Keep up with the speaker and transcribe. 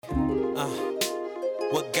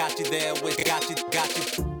What got you there with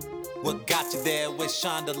What got you there with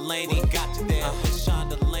Sean Delaney? Got you there with Sean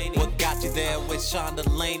Delaney. What got you there with Sean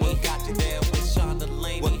Delaney? Got you there with Sean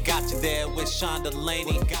Delaney. What got you there with Sean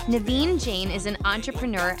Delaney? Naveen Jain is an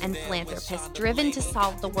entrepreneur and philanthropist driven to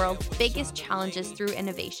solve the world's biggest challenges through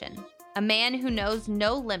innovation. A man who knows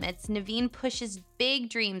no limits, Naveen pushes big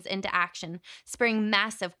dreams into action, spurring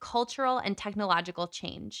massive cultural and technological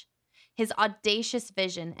change. His audacious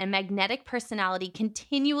vision and magnetic personality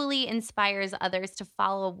continually inspires others to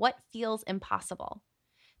follow what feels impossible.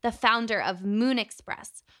 The founder of Moon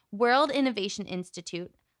Express, World Innovation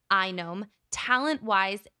Institute, iKnowme,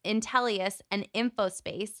 TalentWise, Intellius, and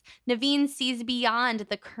InfoSpace, Naveen sees beyond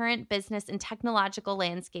the current business and technological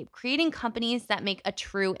landscape, creating companies that make a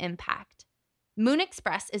true impact. Moon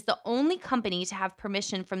Express is the only company to have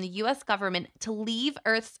permission from the U.S. government to leave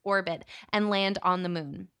Earth's orbit and land on the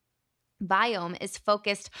moon. Biome is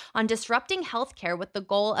focused on disrupting healthcare with the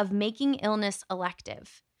goal of making illness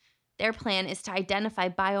elective. Their plan is to identify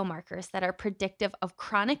biomarkers that are predictive of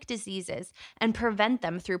chronic diseases and prevent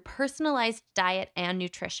them through personalized diet and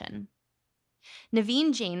nutrition.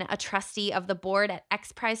 Naveen Jain, a trustee of the board at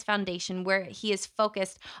X Prize Foundation, where he is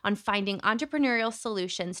focused on finding entrepreneurial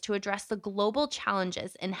solutions to address the global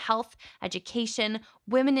challenges in health, education,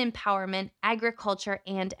 women empowerment, agriculture,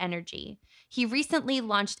 and energy. He recently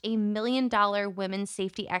launched a $1 million Women's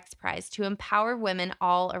Safety X Prize to empower women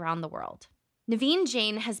all around the world. Naveen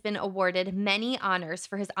Jain has been awarded many honors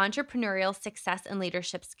for his entrepreneurial success and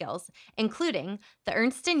leadership skills, including the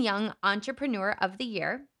Ernst & Young Entrepreneur of the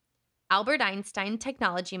Year, Albert Einstein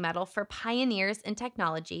Technology Medal for Pioneers in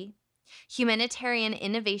Technology, Humanitarian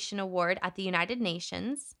Innovation Award at the United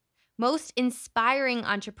Nations, Most Inspiring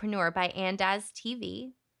Entrepreneur by Andaz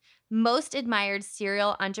TV, Most Admired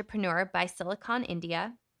Serial Entrepreneur by Silicon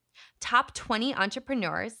India, Top 20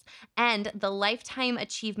 Entrepreneurs, and the Lifetime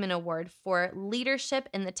Achievement Award for Leadership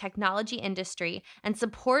in the Technology Industry and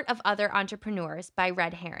Support of Other Entrepreneurs by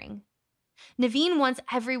Red Herring. Naveen wants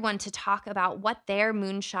everyone to talk about what their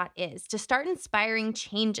moonshot is, to start inspiring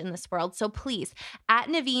change in this world. So please, at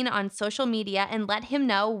Naveen on social media and let him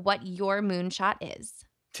know what your moonshot is.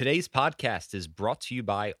 Today's podcast is brought to you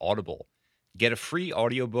by Audible. Get a free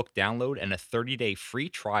audiobook download and a 30-day free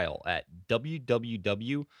trial at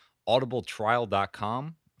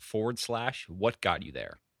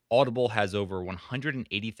www.audibletrial.com/whatgotyouThere. Audible has over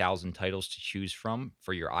 180,000 titles to choose from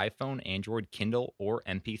for your iPhone, Android, Kindle, or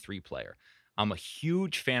MP3 player. I'm a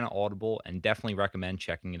huge fan of Audible and definitely recommend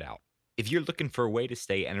checking it out. If you're looking for a way to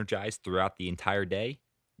stay energized throughout the entire day,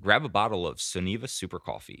 grab a bottle of Soneva Super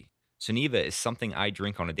Coffee. Soneva is something I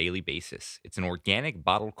drink on a daily basis. It's an organic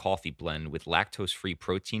bottled coffee blend with lactose-free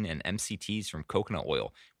protein and MCTs from coconut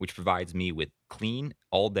oil, which provides me with clean,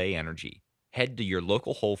 all-day energy. Head to your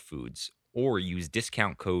local Whole Foods or use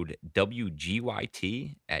discount code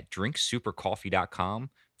WGYT at drinksupercoffee.com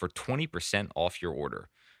for 20% off your order.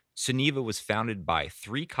 Soneva was founded by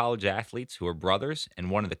 3 college athletes who are brothers and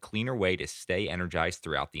wanted the cleaner way to stay energized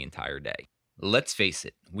throughout the entire day. Let's face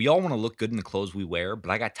it, we all want to look good in the clothes we wear,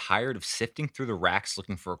 but I got tired of sifting through the racks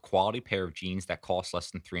looking for a quality pair of jeans that cost less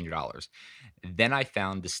than $300. Then I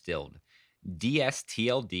found Distilled.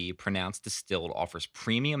 DSTLD, pronounced Distilled, offers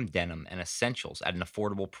premium denim and essentials at an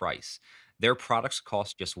affordable price. Their products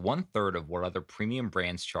cost just 1/3 of what other premium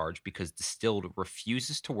brands charge because Distilled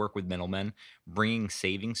refuses to work with middlemen, bringing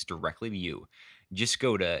savings directly to you. Just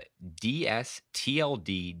go to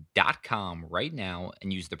dstld.com right now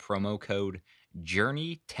and use the promo code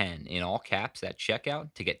JOURNEY10 in all caps at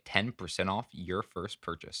checkout to get 10% off your first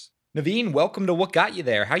purchase. Naveen, welcome to What Got You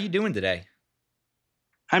There. How you doing today?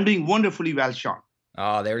 I'm doing wonderfully well, Sean.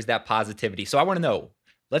 Oh, there's that positivity. So I want to know,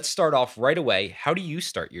 let's start off right away. How do you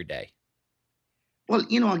start your day? Well,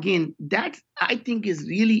 again, that I think is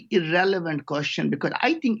really irrelevant question because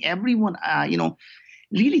I think everyone,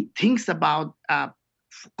 really thinks about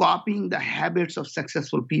copying the habits of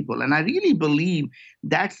successful people. And I really believe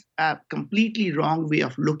that's a completely wrong way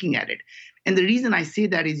of looking at it. And the reason I say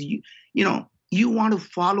that is, you want to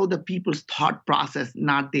follow the people's thought process,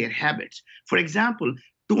 not their habits. For example,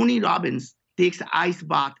 Tony Robbins takes an ice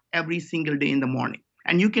bath every single day in the morning.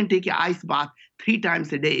 And you can take an ice bath 3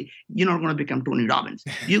 times a day. You're not going to become Tony Robbins.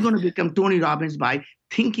 You're going to become Tony Robbins by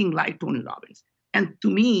thinking like Tony Robbins. And to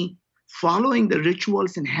me, following the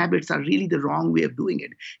rituals and habits are really the wrong way of doing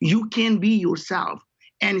it. You can be yourself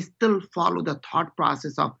and still follow the thought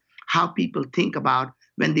process of how people think about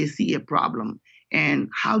when they see a problem and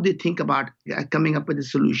how they think about coming up with a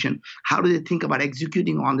solution. How do they think about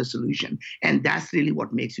executing on the solution? And that's really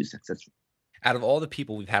what makes you successful. Out of all the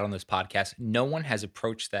people we've had on this podcast, no one has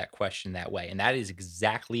approached that question that way. And that is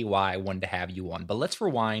exactly why I wanted to have you on. But let's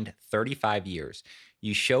rewind 35 years.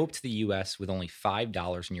 You show up to the US with only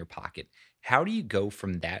 $5 in your pocket. How do you go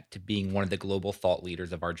from that to being one of the global thought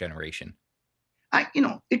leaders of our generation?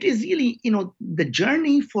 It is really, the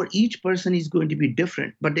journey for each person is going to be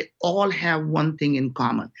different, but they all have one thing in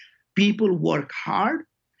common. People work hard,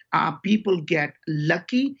 people get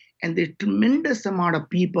lucky, and there's tremendous amount of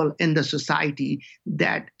people in the society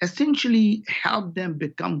that essentially help them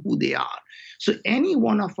become who they are. So any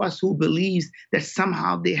one of us who believes that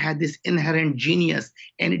somehow they had this inherent genius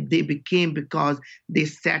and they became because they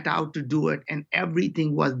set out to do it and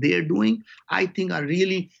everything was their doing, I think are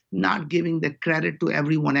really not giving the credit to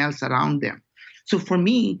everyone else around them. So for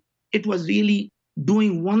me, it was really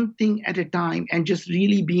doing one thing at a time and just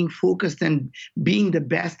really being focused and being the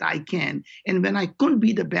best I can. And when I couldn't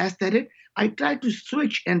be the best at it, I tried to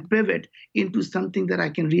switch and pivot into something that I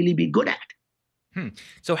can really be good at.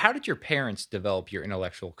 So, how did your parents develop your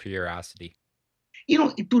intellectual curiosity?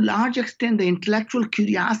 To large extent, the intellectual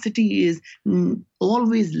curiosity is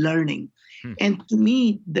always learning. Hmm. And to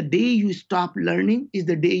me, the day you stop learning is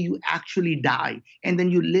the day you actually die. And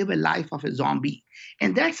then you live a life of a zombie.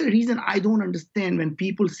 And that's the reason I don't understand when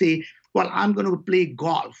people say, well, I'm going to play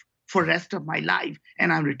golf for the rest of my life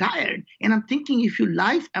and I'm retired. And I'm thinking if your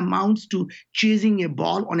life amounts to chasing a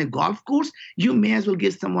ball on a golf course, you may as well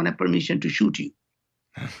give someone a permission to shoot you.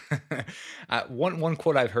 One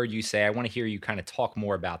quote I've heard you say, I want to hear you kind of talk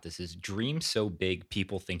more about this, is dream so big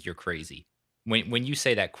people think you're crazy. When you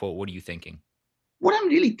say that quote, what are you thinking? What I'm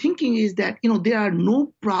really thinking is that, there are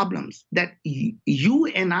no problems that you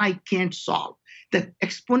and I can't solve. That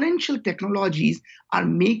exponential technologies are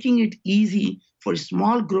making it easy for a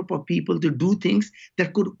small group of people to do things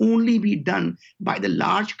that could only be done by the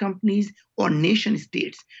large companies or nation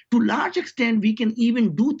states. To large extent, we can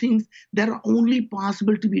even do things that are only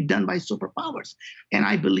possible to be done by superpowers. And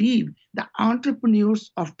I believe the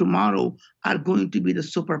entrepreneurs of tomorrow are going to be the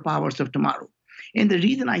superpowers of tomorrow. And the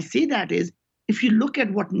reason I say that is, if you look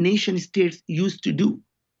at what nation states used to do,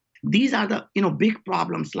 these are the big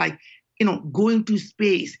problems like going to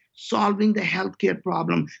space, solving the healthcare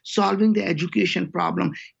problem, solving the education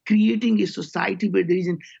problem, creating a society where there is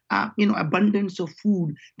an abundance of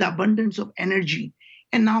food, the abundance of energy.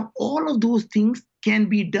 And now all of those things can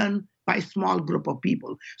be done by a small group of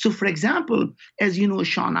people. So for example, as you know,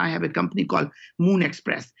 Sean, I have a company called Moon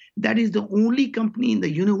Express. That is the only company in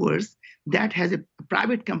the universe that has a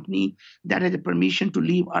private company that has a permission to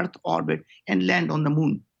leave Earth orbit and land on the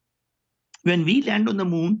moon. When we land on the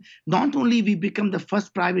moon, not only we become the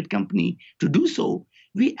first private company to do so,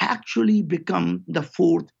 we actually become the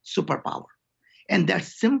fourth superpower. And that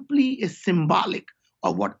simply is symbolic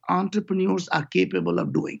of what entrepreneurs are capable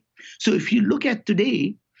of doing. So if you look at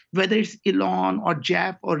today, whether it's Elon or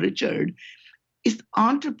Jeff or Richard, it's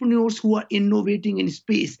entrepreneurs who are innovating in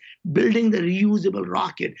space, building the reusable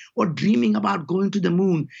rocket, or dreaming about going to the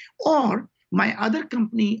moon. Or my other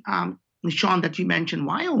company, Sean, that you mentioned,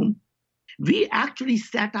 Viome, we actually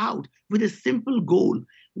set out with a simple goal.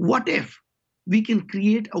 What if we can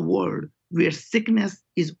create a world where sickness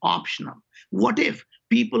is optional? What if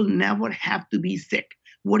people never have to be sick?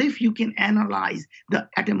 What if you can analyze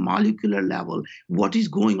at a molecular level what is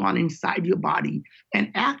going on inside your body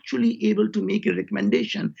and actually able to make a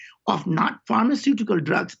recommendation of not pharmaceutical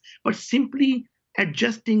drugs, but simply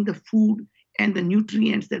adjusting the food and the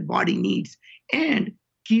nutrients that body needs and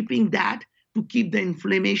keeping that to keep the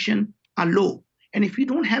inflammation low. And if you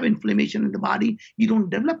don't have inflammation in the body, you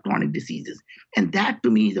don't develop chronic diseases. And that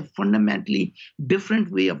to me is a fundamentally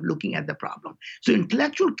different way of looking at the problem. So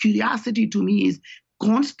intellectual curiosity to me is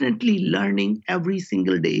constantly learning every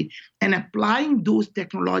single day and applying those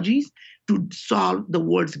technologies to solve the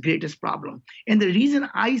world's greatest problem. And the reason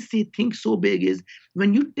I say think so big is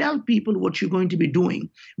when you tell people what you're going to be doing,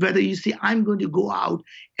 whether you say, I'm going to go out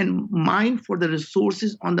and mine for the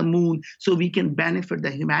resources on the moon so we can benefit the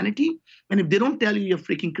humanity. And if they don't tell you you're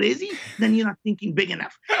freaking crazy, then you're not thinking big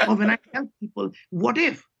enough. Or when I tell people, what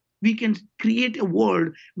if we can create a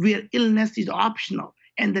world where illness is optional?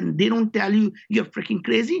 And then they don't tell you you're freaking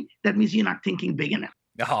crazy, that means you're not thinking big enough.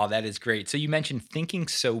 Oh, that is great. So you mentioned thinking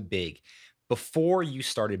so big. Before you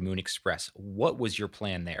started Moon Express, what was your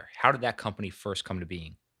plan there? How did that company first come to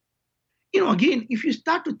being? Again, if you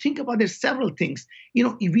start to think about it, several things.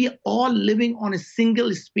 We are all living on a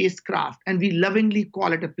single spacecraft and we lovingly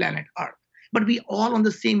call it a planet Earth. But we all on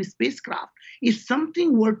the same spacecraft. If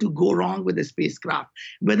something were to go wrong with the spacecraft,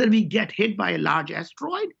 whether we get hit by a large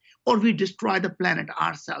asteroid or we destroy the planet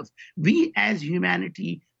ourselves, we as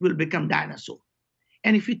humanity will become dinosaurs.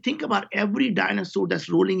 And if you think about every dinosaur that's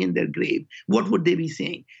rolling in their grave, what would they be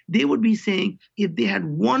saying? They would be saying if they had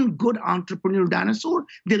one good entrepreneurial dinosaur,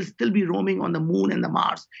 they'll still be roaming on the moon and the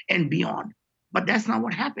Mars and beyond. But that's not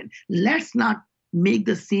what happened. Let's not make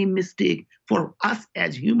the same mistake for us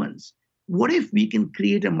as humans. What if we can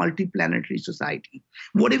create a multiplanetary society?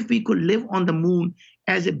 What if we could live on the moon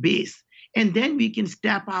as a base? And then we can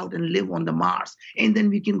step out and live on the Mars. And then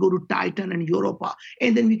we can go to Titan and Europa.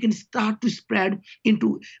 And then we can start to spread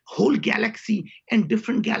into whole galaxy and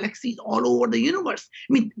different galaxies all over the universe.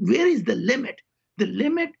 I mean, where is the limit? The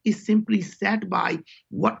limit is simply set by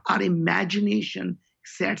what our imagination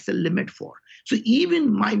sets a limit for. So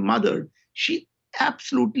even my mother, she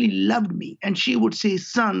absolutely loved me. And she would say,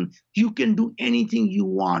 son, you can do anything you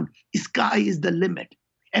want. Sky is the limit.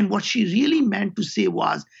 And what she really meant to say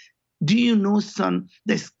was, do you know, son,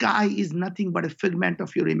 the sky is nothing but a figment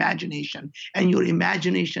of your imagination, and your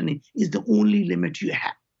imagination is the only limit you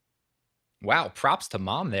have. Wow, props to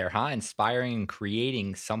mom there, huh? Inspiring and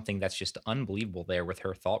creating something that's just unbelievable there with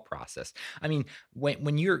her thought process. I mean,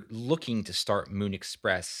 when you're looking to start Moon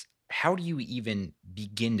Express, how do you even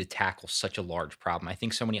begin to tackle such a large problem? I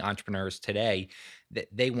think so many entrepreneurs today that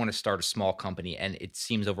they want to start a small company and it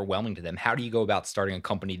seems overwhelming to them. How do you go about starting a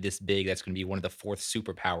company this big that's going to be one of the fourth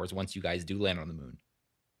superpowers once you guys do land on the moon?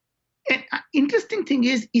 And interesting thing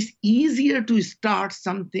is, it's easier to start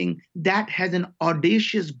something that has an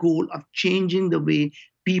audacious goal of changing the way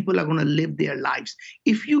people are going to live their lives.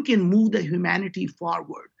 If you can move the humanity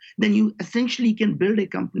forward, then you essentially can build a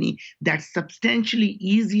company that's substantially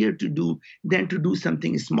easier to do than to do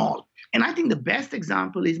something small. And I think the best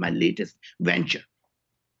example is my latest venture,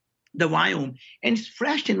 the Viome, and it's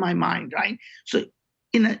fresh in my mind, right? So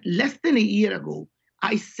less than a year ago,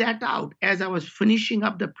 I set out as I was finishing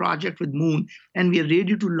up the project with Moon, and we are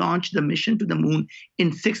ready to launch the mission to the moon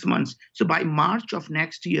in 6 months. So by March of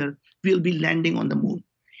next year, we'll be landing on the moon.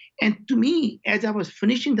 And to me, as I was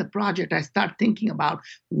finishing the project, I started thinking about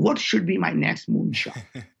what should be my next moonshot.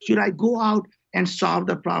 Should I go out and solve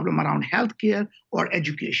the problem around healthcare or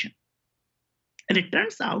education? And it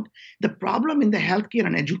turns out the problem in the healthcare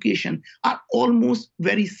and education are almost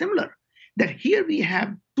very similar. That here we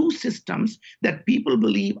have two systems that people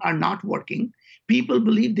believe are not working. People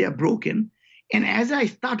believe they are broken. And as I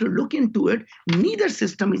start to look into it, neither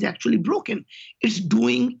system is actually broken. It's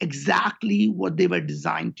doing exactly what they were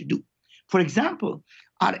designed to do. For example,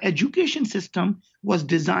 our education system was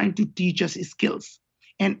designed to teach us skills.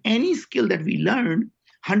 And any skill that we learned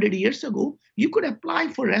 100 years ago, you could apply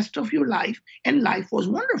for the rest of your life, and life was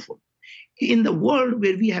wonderful. In the world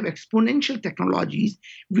where we have exponential technologies,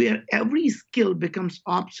 where every skill becomes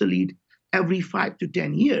obsolete every 5 to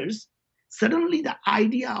 10 years, suddenly the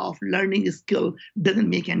idea of learning a skill doesn't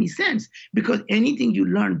make any sense because anything you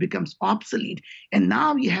learn becomes obsolete. And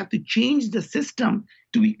now you have to change the system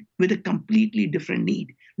to be with a completely different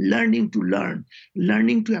need. Learning to learn,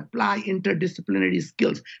 learning to apply interdisciplinary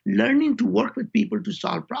skills, learning to work with people to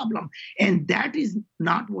solve problems. And that is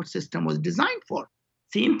not what system was designed for.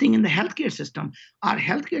 Same thing in the healthcare system. Our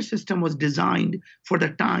healthcare system was designed for the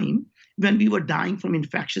time when we were dying from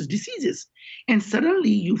infectious diseases. And suddenly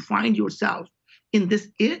you find yourself in this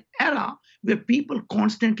era where people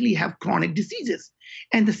constantly have chronic diseases.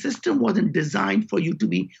 And the system wasn't designed for you to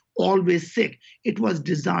be always sick. It was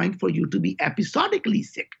designed for you to be episodically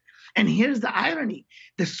sick. And here's the irony.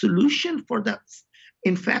 The solution for the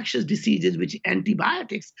infectious diseases, which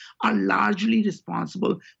antibiotics, are largely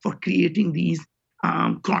responsible for creating these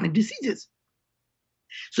chronic diseases.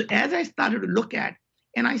 So as I started to look at,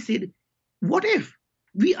 and I said, what if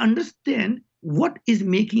we understand what is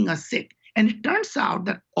making us sick? And it turns out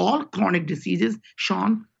that all chronic diseases,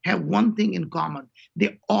 Sean, have one thing in common.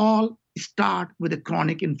 They all start with a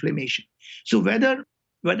chronic inflammation. So whether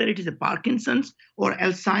it is a Parkinson's or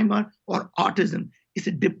Alzheimer or autism, it's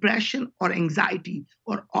a depression or anxiety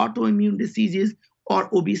or autoimmune diseases or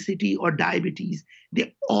obesity or diabetes,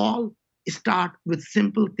 they all start with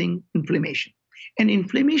simple thing, inflammation. And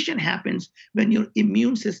inflammation happens when your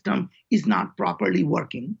immune system is not properly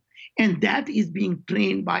working. And that is being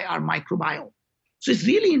trained by our microbiome. So it's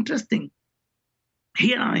really interesting.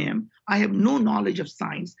 Here I am. I have no knowledge of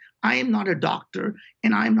science. I am not a doctor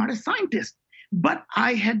and I am not a scientist. But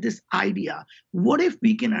I had this idea. What if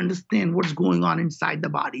we can understand what's going on inside the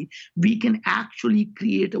body? We can actually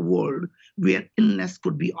create a world where illness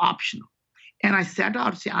could be optional. And I set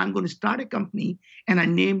out to say, I'm going to start a company, and I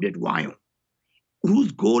named it Viome,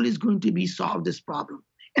 whose goal is going to be solve this problem.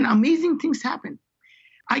 And amazing things happen.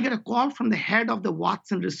 I get a call from the head of the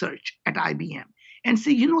Watson research at IBM and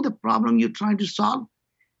say, you know the problem you're trying to solve?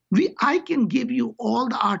 I can give you all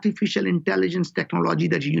the artificial intelligence technology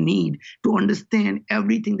that you need to understand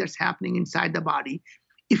everything that's happening inside the body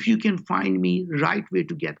if you can find me right way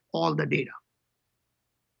to get all the data.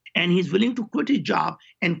 And he's willing to quit his job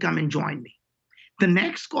and come and join me. The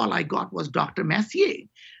next call I got was Dr. Messier.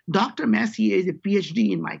 Dr. Messier is a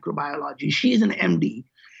PhD in microbiology. She is an MD,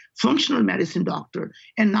 functional medicine doctor,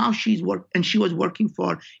 and now she was working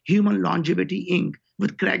for Human Longevity Inc.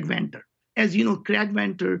 with Craig Venter. As you know, Craig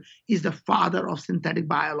Venter is the father of synthetic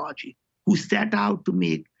biology, who set out to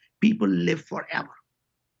make people live forever.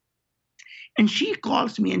 And she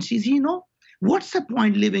calls me and she says, what's the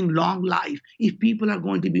point living long life if people are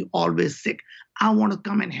going to be always sick? I want to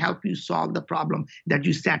come and help you solve the problem that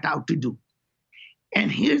you set out to do.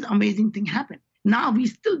 And here's the amazing thing happened. Now we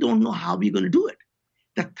still don't know how we're going to do it.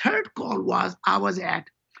 The third call was I was at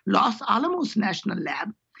Los Alamos National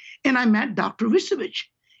Lab and I met Dr. Visovich.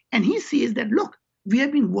 And he says that, look, we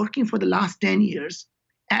have been working for the last 10 years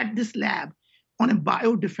at this lab on a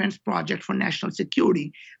biodefense project for national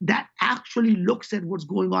security that actually looks at what's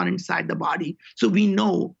going on inside the body so we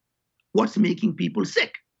know what's making people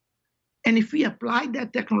sick. And if we apply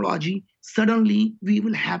that technology, suddenly we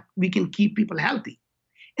can keep people healthy.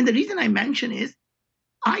 And the reason I mention is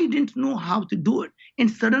I didn't know how to do it.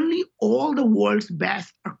 And suddenly all the world's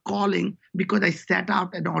best are calling because I set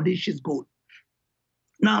out an audacious goal.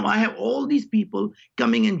 Now I have all these people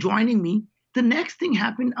coming and joining me. The next thing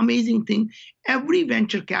happened, amazing thing. Every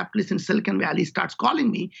venture capitalist in Silicon Valley starts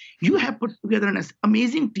calling me. You have put together an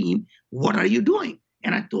amazing team. What are you doing?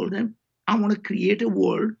 And I told them, I want to create a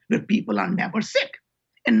world where people are never sick.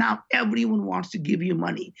 And now everyone wants to give you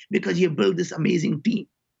money because you built this amazing team.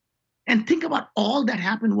 And think about all that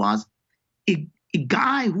happened was a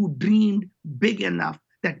guy who dreamed big enough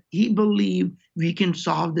that he believed we can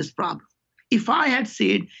solve this problem. If I had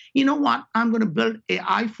said, you know what, I'm going to build an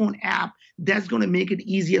iPhone app that's going to make it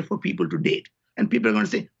easier for people to date. And people are going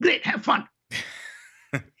to say, great, have fun.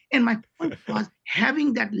 And my point was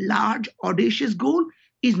having that large, audacious goal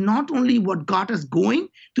is not only what got us going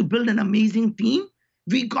to build an amazing team,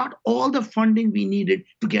 we got all the funding we needed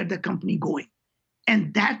to get the company going.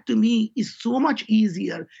 And that to me is so much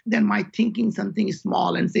easier than my thinking something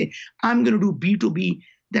small and say, I'm going to do B2B,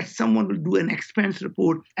 that someone will do an expense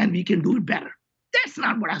report and we can do it better. That's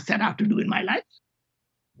not what I set out to do in my life.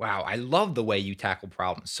 Wow, I love the way you tackle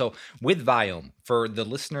problems. So with Viome, for the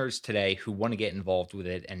listeners today who want to get involved with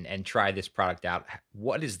it and try this product out,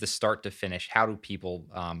 what is the start to finish? How do people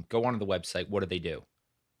go onto the website? What do they do?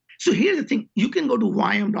 So here's the thing. You can go to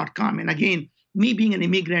Viome.com. And again, me being an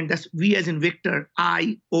immigrant, that's V as in Victor,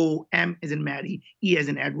 I-O-M as in Mary, E as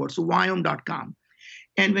in Edward. So Viome.com.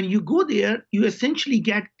 And when you go there, you essentially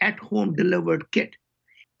get at-home delivered kit.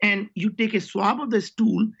 And you take a swab of the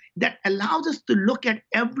stool that allows us to look at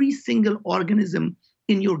every single organism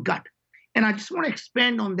in your gut. And I just want to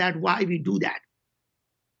expand on that, why we do that.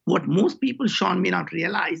 What most people, Sean, may not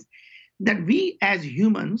realize, that we as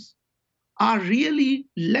humans are really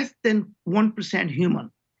less than 1%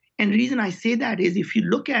 human. And the reason I say that is if you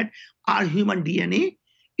look at our human DNA,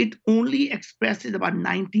 it only expresses about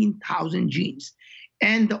 19,000 genes.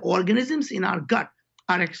 And the organisms in our gut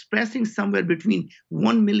are expressing somewhere between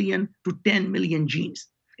 1 million to 10 million genes.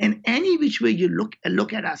 And any which way you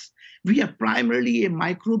look at us, we are primarily a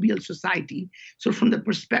microbial society. So from the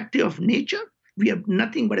perspective of nature, we have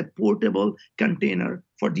nothing but a portable container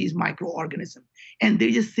for these microorganisms. And there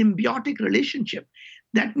is a symbiotic relationship.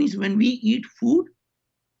 That means when we eat food,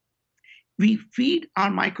 we feed our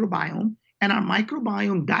microbiome, and our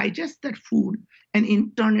microbiome digests that food, and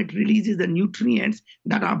in turn, it releases the nutrients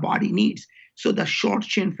that our body needs. So the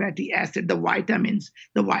short-chain fatty acid, the vitamins,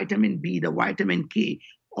 the vitamin B, the vitamin K,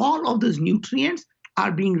 all of those nutrients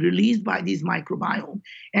are being released by these microbiome.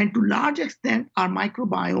 And to large extent, our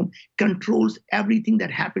microbiome controls everything that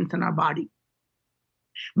happens in our body.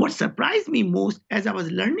 What surprised me most as I was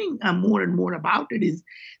learning more and more about it is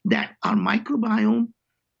that our microbiome,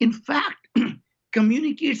 in fact,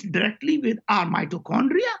 communicates directly with our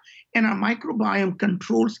mitochondria, and our microbiome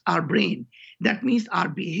controls our brain. That means our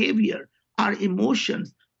behavior, our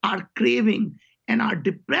emotions, our craving, and our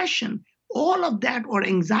depression, all of that, or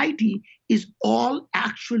anxiety, is all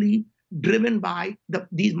actually driven by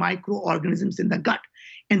these microorganisms in the gut.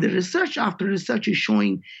 And the research after research is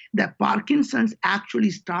showing that Parkinson's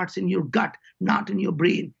actually starts in your gut, not in your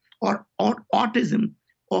brain, or autism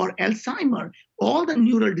or Alzheimer. All the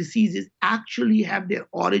neural diseases actually have their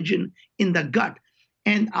origin in the gut.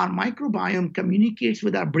 And our microbiome communicates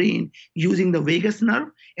with our brain using the vagus nerve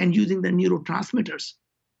and using the neurotransmitters.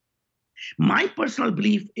 My personal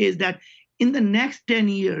belief is that in the next 10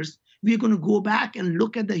 years, we're going to go back and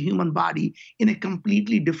look at the human body in a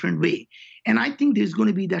completely different way. And I think there's going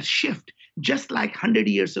to be that shift. Just like 100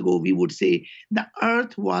 years ago, we would say the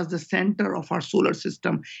Earth was the center of our solar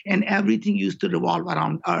system and everything used to revolve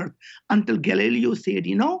around Earth, until Galileo said,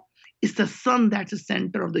 it's the sun that's the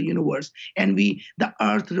center of the universe, and the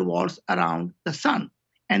Earth revolves around the sun.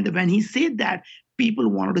 And when he said that, people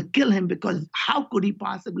wanted to kill him, because how could he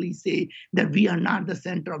possibly say that we are not the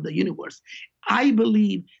center of the universe? I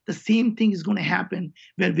believe the same thing is going to happen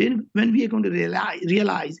when we are going to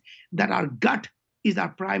realize that our gut is our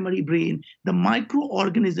primary brain. The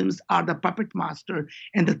microorganisms are the puppet master,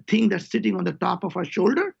 and the thing that's sitting on the top of our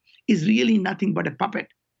shoulder is really nothing but a puppet.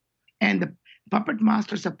 And the puppet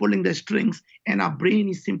masters are pulling the strings, and our brain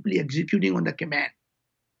is simply executing on the command.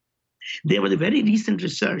 There was a very recent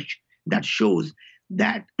research that shows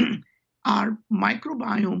that our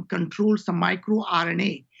microbiome controls the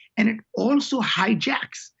microRNA, and it also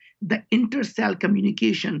hijacks the intercell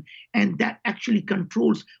communication, and that actually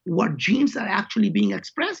controls what genes are actually being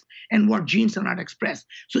expressed and what genes are not expressed.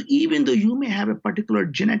 So even though you may have a particular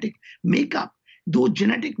genetic makeup, though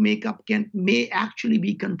genetic makeup may actually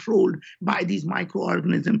be controlled by these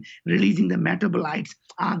microorganisms releasing the metabolites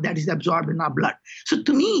that is absorbed in our blood. So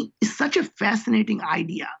to me, it's such a fascinating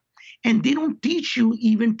idea. And they don't teach you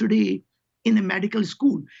even today in a medical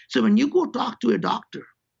school. So when you go talk to a doctor,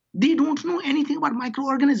 they don't know anything about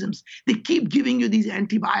microorganisms. They keep giving you these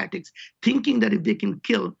antibiotics, thinking that if they can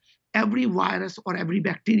kill every virus or every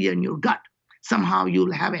bacteria in your gut, somehow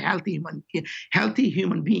you'll have a healthy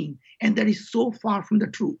human being. And that is so far from the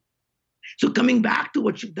truth. So coming back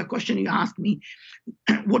to the question you asked me,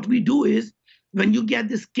 what we do is, when you get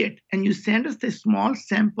this kit and you send us the small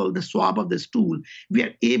sample, the swab of the stool, we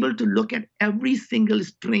are able to look at every single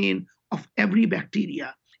strain of every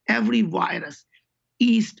bacteria, every virus,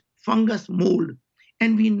 yeast, fungus, mold.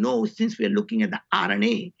 And we know, since we are looking at the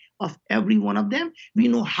RNA of every one of them, we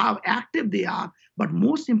know how active they are, but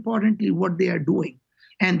most importantly, what they are doing.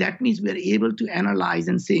 And that means we are able to analyze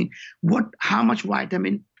and say how much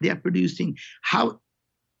vitamin they are producing, how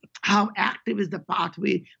active is the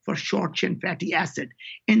pathway for short-chain fatty acid.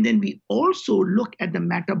 And then we also look at the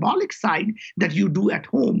metabolic side that you do at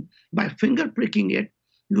home by finger pricking it.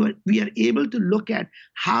 We are able to look at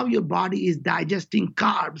how your body is digesting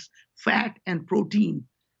carbs, fat, and protein.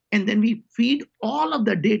 And then we feed all of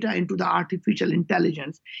the data into the artificial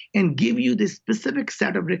intelligence and give you this specific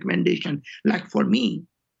set of recommendations. Like for me,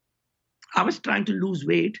 I was trying to lose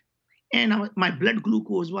weight, and my blood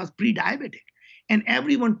glucose was pre-diabetic. And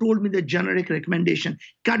everyone told me the generic recommendation: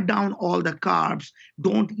 cut down all the carbs,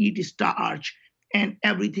 don't eat starch, and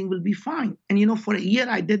everything will be fine. And for a year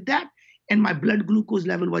I did that, and my blood glucose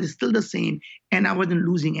level was still the same, and I wasn't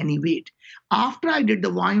losing any weight. After I did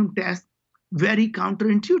the Viome test, very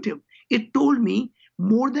counterintuitive. It told me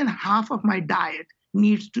more than half of my diet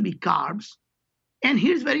needs to be carbs. And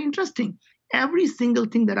here's very interesting. Every single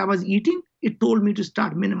thing that I was eating, it told me to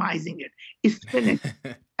start minimizing it. It's spinach,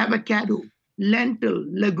 avocado, lentil,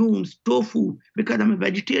 legumes, tofu. Because I'm a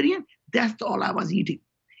vegetarian, that's all I was eating.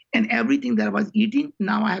 And everything that I was eating,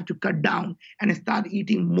 now I have to cut down and start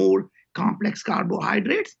eating more complex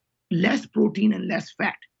carbohydrates, less protein, and less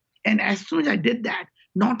fat. And as soon as I did that,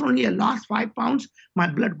 not only I lost 5 pounds, my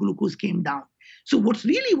blood glucose came down. So what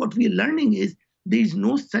we're learning is there is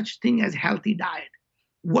no such thing as healthy diet.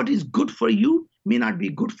 What is good for you may not be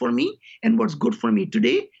good for me, and what's good for me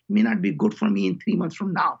today may not be good for me in 3 months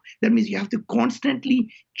from now. That means you have to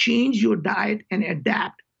constantly change your diet and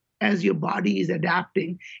adapt as your body is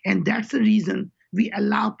adapting. And that's the reason we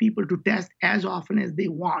allow people to test as often as they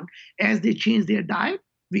want. As they change their diet,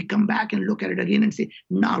 we come back and look at it again and say,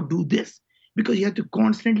 now do this. Because you have to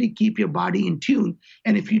constantly keep your body in tune.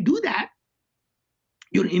 And if you do that,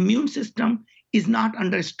 your immune system is not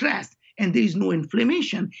under stress, and there is no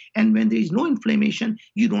inflammation. And when there is no inflammation,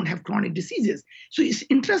 you don't have chronic diseases. So it's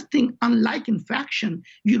interesting, unlike infection,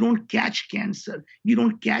 you don't catch cancer, you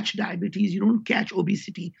don't catch diabetes, you don't catch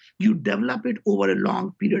obesity. You develop it over a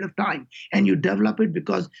long period of time. And you develop it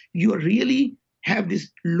because you really have this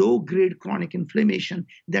low-grade chronic inflammation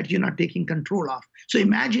that you're not taking control of. So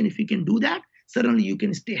imagine if you can do that, suddenly you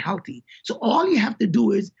can stay healthy. So all you have to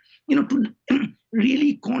do is, to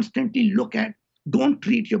really constantly look at, don't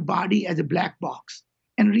treat your body as a black box,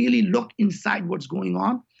 and really look inside what's going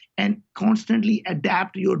on and constantly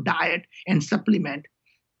adapt your diet and supplement.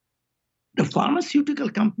 The pharmaceutical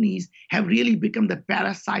companies have really become the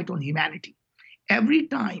parasite on humanity. Every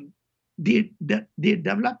time they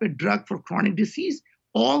develop a drug for chronic disease,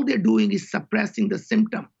 all they're doing is suppressing the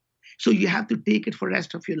symptom. So you have to take it for the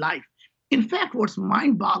rest of your life. In fact, what's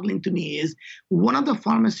mind-boggling to me is one of the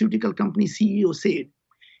pharmaceutical company CEOs said,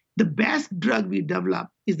 the best drug we develop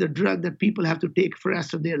is the drug that people have to take for the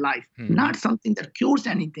rest of their life, not something that cures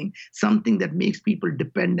anything, something that makes people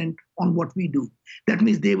dependent on what we do. That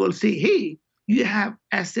means they will say, hey, you have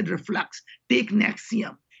acid reflux, take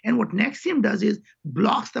Nexium. And what Nexium does is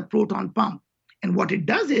blocks the proton pump. And what it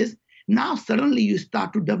does is now suddenly you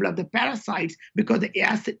start to develop the parasites because the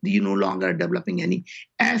acid, you no longer are developing any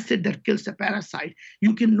acid that kills the parasite.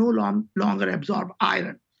 You can no longer absorb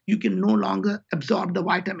iron. You can no longer absorb the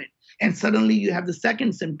vitamin. And suddenly you have the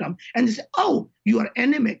second symptom. And they say, oh, you are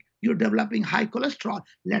anemic. You're developing high cholesterol.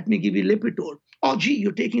 Let me give you Lipitor. Oh, gee,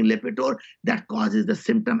 you're taking Lipitor. That causes the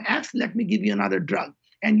symptom X. Let me give you another drug.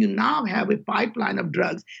 And you now have a pipeline of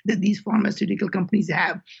drugs that these pharmaceutical companies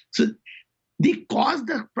have. So they cause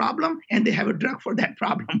the problem and they have a drug for that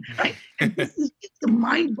problem, right? And this is the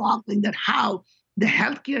mind-boggling that how the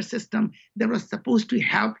healthcare system that was supposed to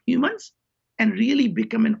help humans and really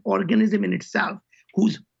become an organism in itself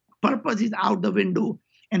whose purpose is out the window.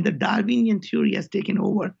 And the Darwinian theory has taken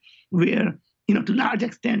over where, to large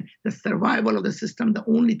extent, the survival of the system, the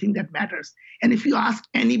only thing that matters. And if you ask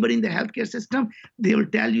anybody in the healthcare system, they will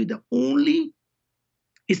tell you the only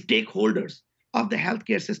stakeholders of the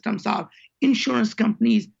healthcare systems are insurance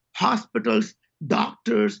companies, hospitals,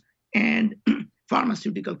 doctors, and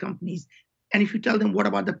pharmaceutical companies. And if you tell them, what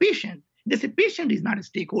about the patient? They say, patient is not a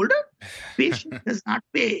stakeholder. Patient does not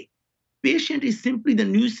pay. Patient is simply the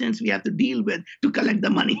nuisance we have to deal with to collect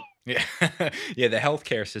the money. Yeah. Yeah, the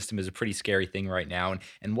healthcare system is a pretty scary thing right now.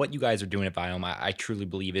 And what you guys are doing at Viome, I truly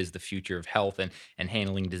believe is the future of health and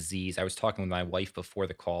handling disease. I was talking with my wife before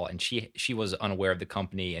the call, and she was unaware of the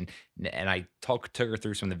company. And I took her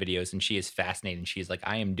through some of the videos, and she is fascinated. And she's like,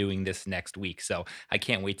 I am doing this next week. So I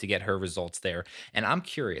can't wait to get her results there. And I'm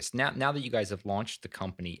curious, now that you guys have launched the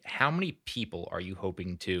company, how many people are you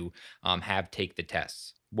hoping to have take the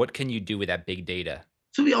tests? What can you do with that big data?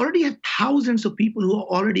 So we already have thousands of people who have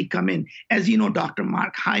already come in. As you know, Dr.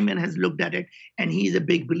 Mark Hyman has looked at it, and he's a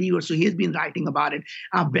big believer. So he has been writing about it.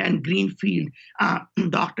 Ben Greenfield,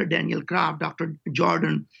 Dr. Daniel Kraft, Dr.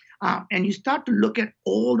 Jordan. And you start to look at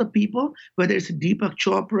all the people, whether it's Deepak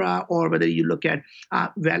Chopra or whether you look at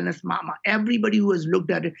Wellness Mama, everybody who has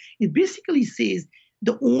looked at it, it basically says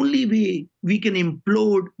the only way we can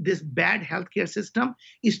implode this bad healthcare system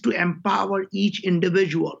is to empower each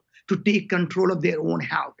individual to take control of their own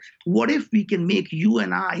health. What if we can make you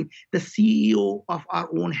and I the CEO of our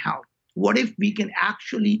own health? What if we can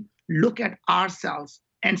actually look at ourselves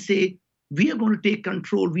and say, we are going to take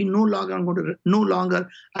control. We no longer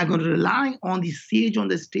are going to rely on the sage on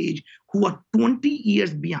the stage who are 20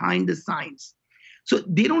 years behind the science. So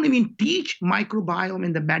they don't even teach microbiome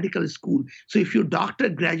in the medical school. So if your doctor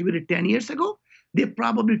graduated 10 years ago, they're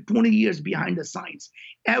probably 20 years behind the science.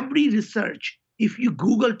 Every research, if you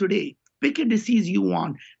Google today, pick a disease you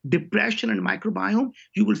want, depression and microbiome,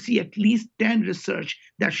 you will see at least 10 research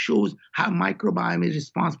that shows how microbiome is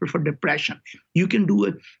responsible for depression. You can do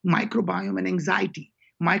a microbiome and anxiety,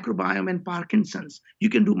 microbiome and Parkinson's. You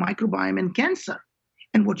can do microbiome and cancer.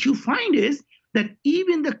 And what you find is that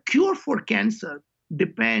even the cure for cancer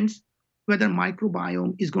depends whether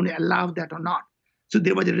microbiome is going to allow that or not. So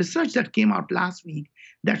there was a research that came out last week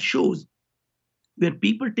that shows when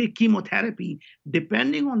people take chemotherapy,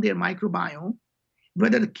 depending on their microbiome,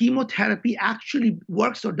 whether the chemotherapy actually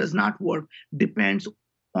works or does not work depends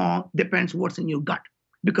what's in your gut,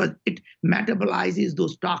 because it metabolizes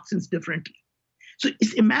those toxins differently. So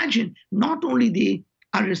imagine not only they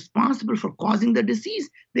are responsible for causing the disease,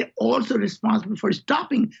 they're also responsible for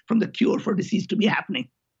stopping from the cure for disease to be happening.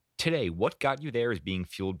 Today, What Got You There is being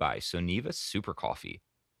fueled by Soneva Super Coffee.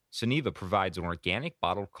 Soneva provides an organic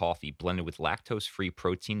bottled coffee blended with lactose-free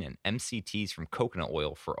protein and MCTs from coconut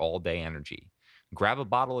oil for all-day energy. Grab a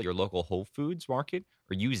bottle at your local Whole Foods market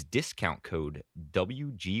or use discount code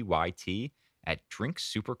WGYT at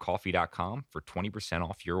drinksupercoffee.com for 20%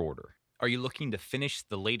 off your order. Are you looking to finish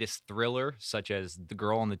the latest thriller, such as The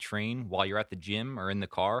Girl on the Train, while you're at the gym or in the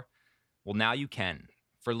car? Well, now you can.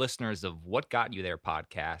 For listeners of What Got You There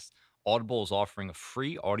podcast, Audible is offering a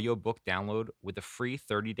free audiobook download with a free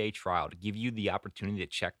 30-day trial to give you the opportunity to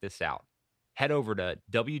check this out. Head over to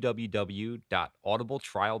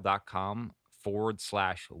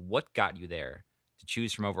www.audibletrial.com/whatgotyouThere to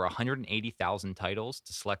choose from over 180,000 titles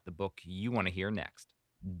to select the book you want to hear next.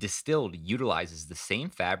 Distilled utilizes the same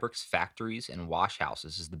fabrics, factories, and wash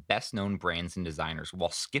houses as the best-known brands and designers while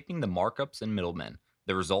skipping the markups and middlemen.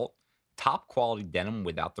 The result? Top-quality denim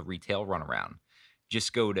without the retail runaround.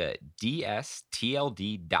 Just go to dstld.com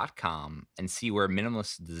and see where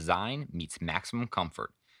minimalist design meets maximum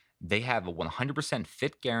comfort. They have a 100%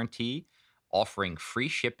 fit guarantee, offering free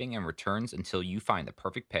shipping and returns until you find the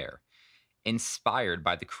perfect pair. Inspired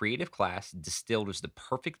by the creative class, Distilled is the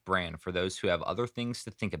perfect brand for those who have other things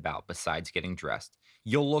to think about besides getting dressed.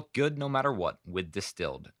 You'll look good no matter what with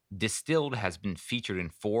Distilled. Distilled has been featured in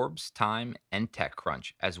Forbes, Time, and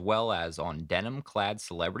TechCrunch, as well as on denim clad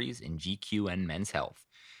celebrities in GQ and Men's Health.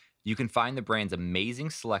 You can find the brand's amazing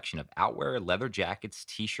selection of outwear, leather jackets,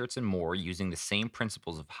 t shirts, and more using the same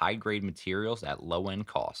principles of high grade materials at low end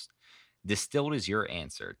cost. Distilled is your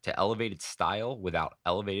answer to elevated style without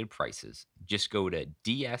elevated prices. Just go to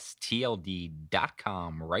dstld.com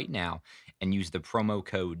right now and use the promo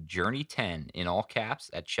code JOURNEY10 in all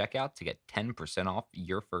caps at checkout to get 10% off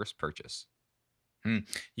your first purchase.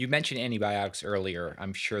 You mentioned antibiotics earlier.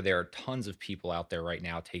 I'm sure there are tons of people out there right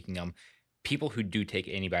now taking them. People who do take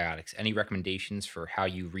antibiotics, any recommendations for how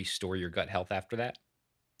you restore your gut health after that?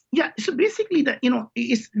 Yeah, so basically,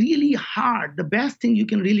 it's really hard. The best thing you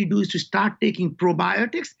can really do is to start taking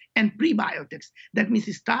probiotics and prebiotics. That means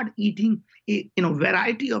you start eating a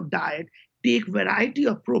variety of diet, take variety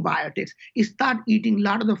of probiotics, you start eating a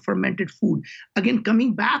lot of the fermented food. Again,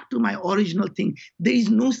 coming back to my original thing, there is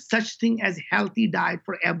no such thing as healthy diet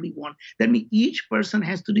for everyone. That means each person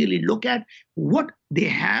has to really look at what they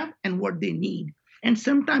have and what they need. And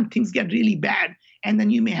sometimes things get really bad, and then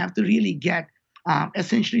you may have to really get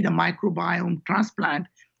essentially the microbiome transplant,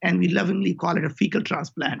 and we lovingly call it a fecal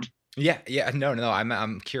transplant. Yeah. No.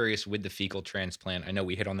 I'm curious with the fecal transplant. I know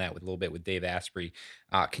we hit on that with a little bit with Dave Asprey.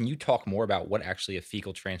 Can you talk more about what actually a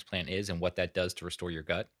fecal transplant is and what that does to restore your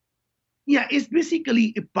gut? Yeah, it's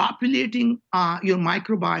basically populating your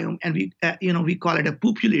microbiome, and we call it a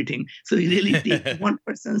populating. So you really take one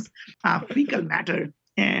person's fecal matter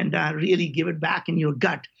and really give it back in your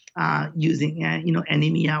gut using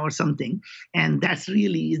anemia or something, and that's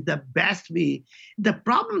really is the best way. The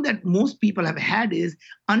problem that most people have had is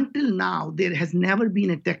until now there has never been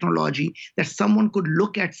a technology that someone could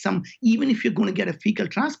look at even if you're going to get a fecal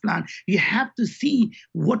transplant, you have to see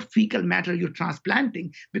what fecal matter you're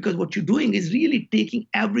transplanting, because what you're doing is really taking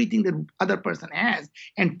everything that other person has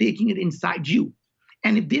and taking it inside you.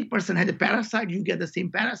 And if that person has a parasite, you get the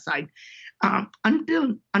same parasite.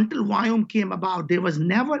 Until Viome came about, there was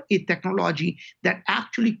never a technology that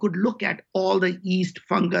actually could look at all the yeast,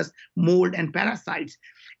 fungus, mold, and parasites.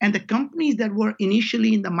 And the companies that were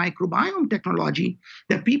initially in the microbiome technology,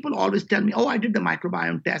 that people always tell me, oh, I did the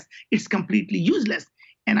microbiome test, it's completely useless.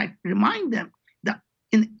 And I remind them that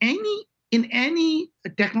in any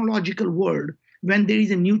technological world, when there is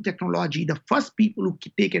a new technology, the first people who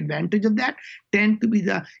take advantage of that tend to be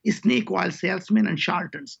the snake oil salesmen and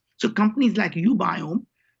charlatans. So companies like Ubiome,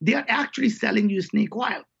 they are actually selling you snake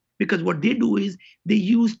oil, because what they do is they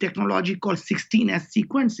use technology called 16S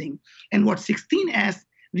sequencing. And what 16S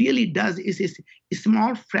really does is a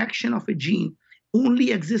small fraction of a gene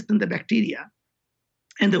only exists in the bacteria.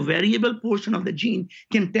 And the variable portion of the gene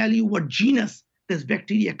can tell you what genus this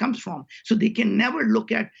bacteria comes from. So they can never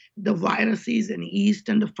look at the viruses and yeast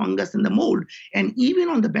and the fungus and the mold. And even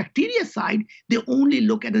on the bacteria side, they only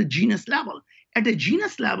look at the genus level. At a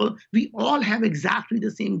genus level, we all have exactly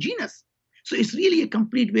the same genus. So it's really a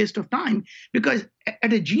complete waste of time, because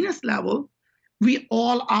at a genus level, we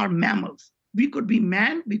all are mammals. We could be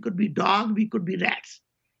man, we could be dog, we could be rats.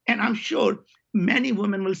 And I'm sure many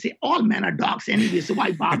women will say, all men are dogs anyway, so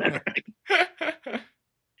why bother?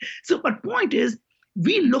 So, but point is,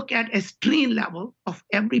 we look at a strain level of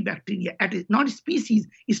every bacteria, not a species,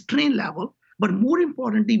 a strain level, but more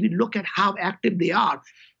importantly, we look at how active they are,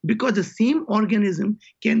 because the same organism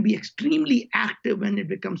can be extremely active when it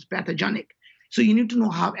becomes pathogenic. So you need to know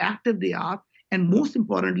how active they are, and most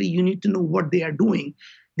importantly, you need to know what they are doing.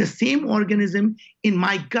 The same organism in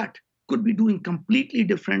my gut could be doing completely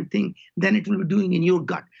different thing than it will be doing in your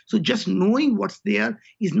gut. So just knowing what's there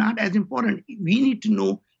is not as important. We need to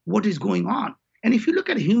know what is going on. And if you look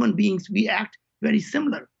at human beings, we act very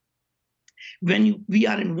similar. When we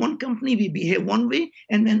are in one company, we behave one way,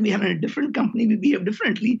 and when we are in a different company, we behave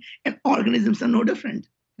differently, and organisms are no different.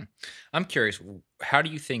 I'm curious, how do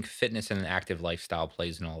you think fitness and an active lifestyle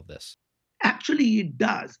plays in all of this? Actually, it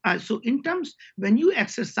does. So in terms, when you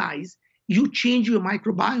exercise, you change your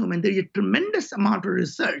microbiome, and there's a tremendous amount of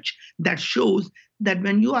research that shows that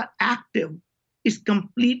when you are active, it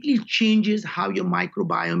completely changes how your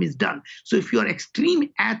microbiome is done. So if you're an extreme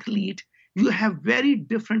athlete, you have very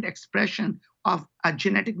different expression of a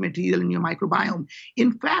genetic material in your microbiome.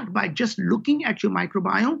 In fact, by just looking at your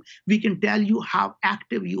microbiome, we can tell you how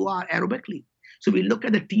active you are aerobically. So we look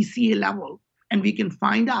at the TCA level, and we can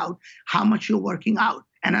find out how much you're working out.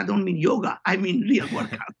 And I don't mean yoga, I mean real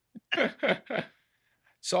workout.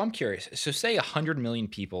 So I'm curious. So say 100 million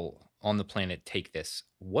people on the planet take this.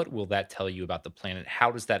 What will that tell you about the planet?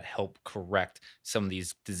 How does that help correct some of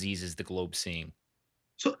these diseases the globe's seeing?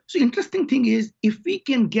 So interesting thing is, if we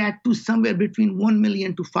can get to somewhere between 1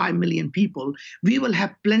 million to 5 million people, we will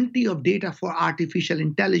have plenty of data for artificial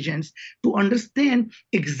intelligence to understand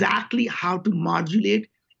exactly how to modulate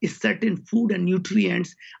a certain food and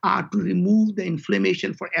nutrients to remove the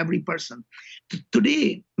inflammation for every person.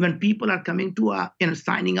 Today, when people are coming to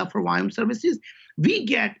signing up for Vyome services, we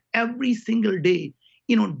get every single day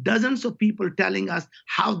dozens of people telling us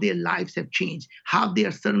how their lives have changed, how they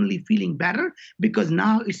are suddenly feeling better, because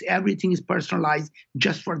now everything is personalized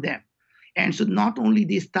just for them. And so not only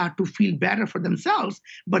they start to feel better for themselves,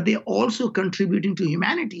 but they're also contributing to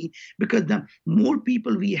humanity, because the more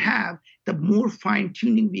people we have, the more fine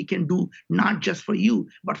tuning we can do, not just for you,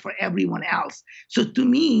 but for everyone else. So to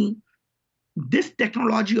me, this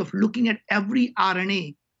technology of looking at every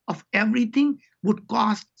RNA of everything would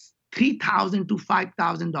cost $3,000 to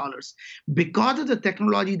 $5,000. Because of the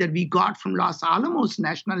technology that we got from Los Alamos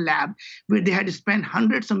National Lab, where they had to spend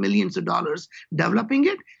hundreds of millions of dollars developing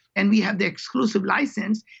it, and we have the exclusive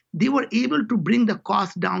license, they were able to bring the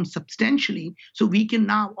cost down substantially. So we can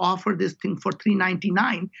now offer this thing for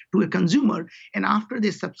 $399 to a consumer. And after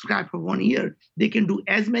they subscribe for 1 year, they can do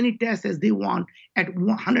as many tests as they want at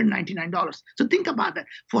 $199. So think about that.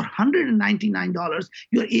 For $199,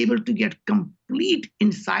 you're able to get complete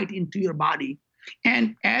insight into your body.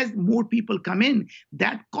 And as more people come in,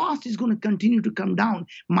 that cost is going to continue to come down.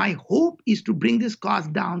 My hope is to bring this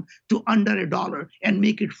cost down to under $1 and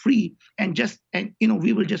make it free, and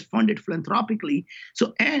we will just fund it philanthropically.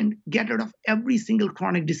 So, and get rid of every single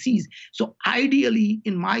chronic disease. So ideally,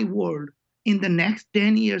 in my world, in the next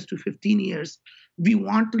 10 years to 15 years, we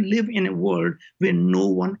want to live in a world where no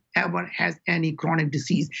one ever has any chronic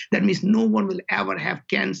disease. That means no one will ever have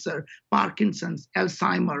cancer, Parkinson's,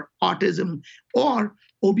 Alzheimer, autism, or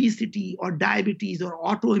obesity, or diabetes, or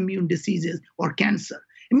autoimmune diseases, or cancer.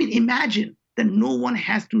 I mean, imagine that no one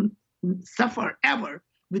has to suffer ever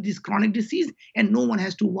with this chronic disease, and no one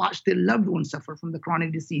has to watch their loved ones suffer from the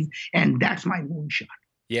chronic disease. And that's my moonshot.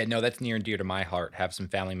 Yeah, no, that's near and dear to my heart. Have some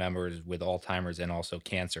family members with Alzheimer's and also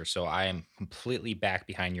cancer. So I am completely back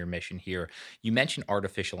behind your mission here. You mentioned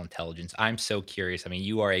artificial intelligence. I'm so curious. I mean,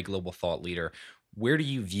 you are a global thought leader. Where do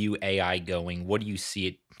you view AI going? What do you see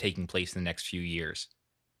it taking place in the next few years?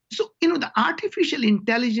 So, the artificial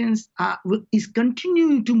intelligence is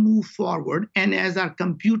continuing to move forward. And as our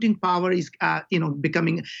computing power is,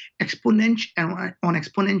 becoming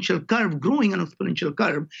exponential curve, growing on exponential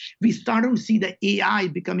curve, we start to see the AI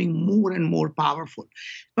becoming more and more powerful.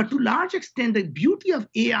 But to large extent, the beauty of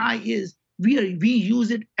AI is we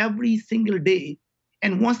use it every single day.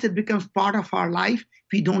 And once it becomes part of our life,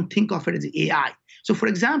 we don't think of it as AI. So, for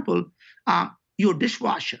example, your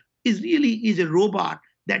dishwasher is a robot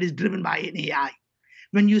that is driven by an AI.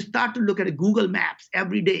 When you start to look at a Google Maps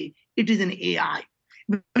every day, it is an AI.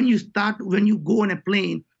 When you go on a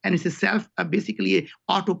plane and it's basically a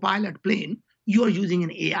autopilot plane, you are using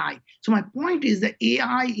an AI. So my point is that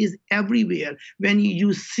AI is everywhere. When you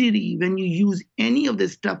use Siri, when you use any of the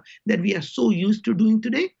stuff that we are so used to doing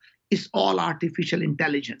today, it's all artificial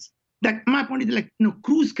intelligence. That my point is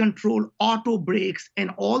cruise control, auto brakes, and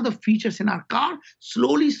all the features in our car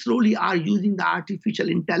slowly are using the artificial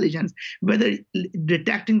intelligence, whether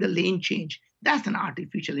detecting the lane change. That's an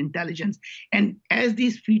artificial intelligence. And as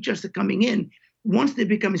these features are coming in, once they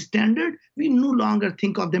become standard, we no longer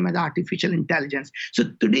think of them as artificial intelligence. So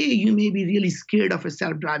today you may be really scared of a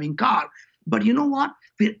self-driving car, but you know what?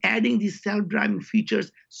 We're adding these self-driving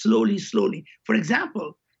features slowly. For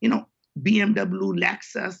example, BMW,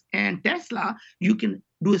 Lexus, and Tesla, you can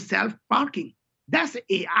do a self-parking. That's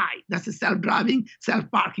AI. That's a self-driving,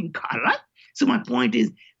 self-parking car, right? So my point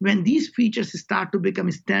is, when these features start to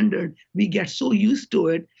become standard, we get so used to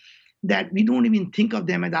it that we don't even think of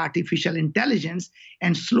them as artificial intelligence.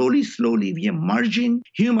 And slowly, we are merging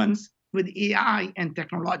humans with AI and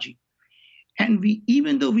technology. And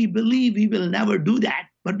even though we believe we will never do that,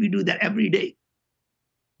 but we do that every day.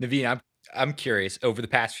 Naveen, I'm curious, over the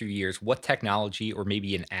past few years, what technology or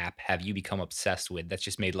maybe an app have you become obsessed with that's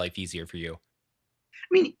just made life easier for you? I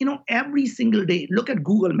mean, every single day, look at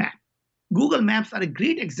Google Maps. Google Maps are a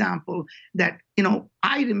great example that,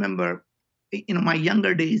 I remember, my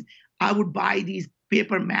younger days, I would buy these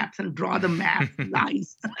paper maps and draw the map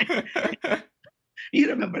lines. You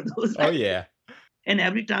remember those? Right? Oh, yeah. And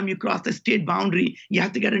every time you cross the state boundary, you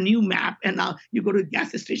have to get a new map. And now you go to a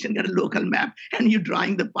gas station, get a local map, and you're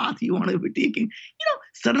drawing the path you want to be taking.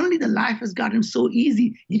 Suddenly the life has gotten so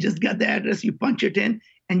easy. You just get the address, you punch it in,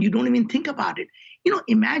 and you don't even think about it.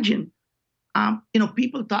 Imagine,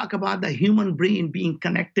 people talk about the human brain being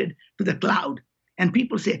connected to the cloud. And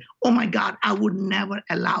people say, oh my God, I would never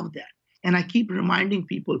allow that. And I keep reminding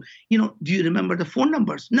people, do you remember the phone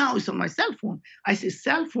numbers? No, it's on my cell phone. I say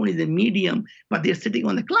cell phone is a medium, but they're sitting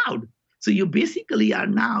on the cloud. So you basically are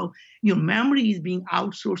now, your memory is being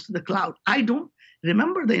outsourced to the cloud. I don't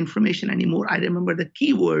remember the information anymore. I remember the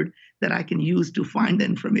keyword that I can use to find the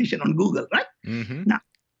information on Google, right? Mm-hmm. Now,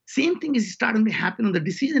 same thing is starting to happen on the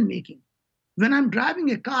decision making. When I'm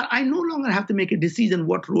driving a car, I no longer have to make a decision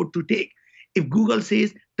what road to take. If Google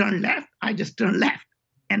says turn left, I just turn left.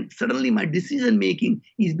 And suddenly my decision making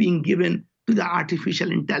is being given to the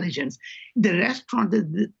artificial intelligence. The restaurant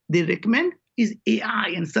that they recommend is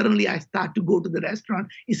AI. And suddenly I start to go to the restaurant,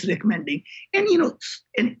 it's recommending. And,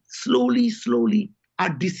 and slowly, our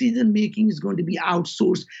decision making is going to be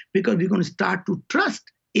outsourced because we're going to start to trust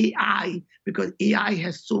AI because AI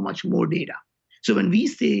has so much more data. So when we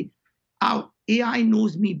say, oh, AI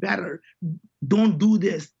knows me better, don't do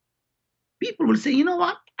this, people will say, you know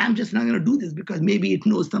what? I'm just not going to do this because maybe it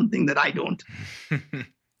knows something that I don't.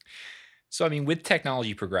 So, with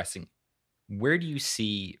technology progressing, where do you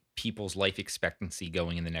see people's life expectancy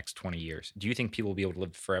going in the next 20 years? Do you think people will be able to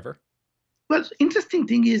live forever? Well, the interesting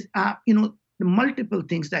thing is, the multiple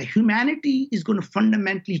things that humanity is going to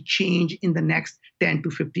fundamentally change in the next 10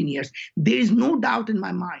 to 15 years. There is no doubt in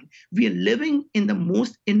my mind. We are living in the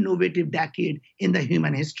most innovative decade in the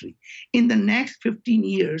human history. In the next 15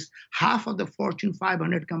 years, half of the Fortune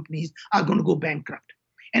 500 companies are going to go bankrupt.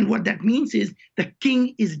 And what that means is the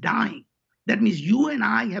king is dying. That means you and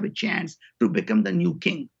I have a chance to become the new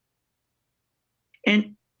king.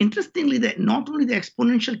 And interestingly, that not only the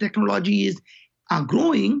exponential technology is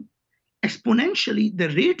growing, exponentially, the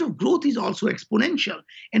rate of growth is also exponential.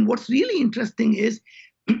 And what's really interesting is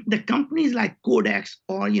the companies like Codex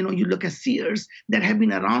or, you look at Sears that have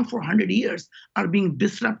been around for 100 years are being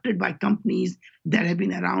disrupted by companies that have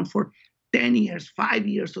been around for 10 years, 5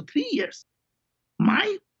 years, or 3 years.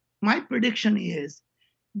 My prediction is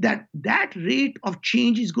that rate of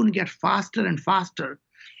change is going to get faster and faster.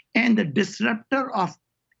 And the disruptor of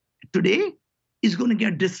today is going to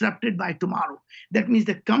get disrupted by tomorrow. That means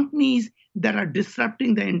the companies that are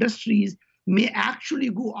disrupting the industries may actually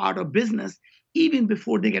go out of business even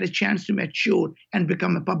before they get a chance to mature and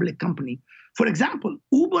become a public company. For example,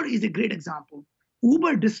 Uber is a great example.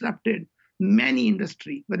 Uber disrupted many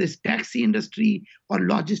industries, whether it's taxi industry or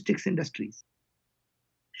logistics industries.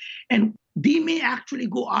 And they may actually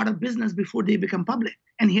go out of business before they become public.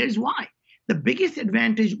 And here's why. The biggest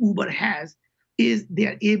advantage Uber has is they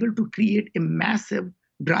are able to create a massive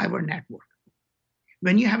driver network.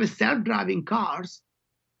 When you have a self-driving cars,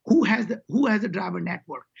 who has a driver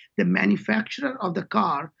network? The manufacturer of the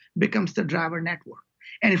car becomes the driver network.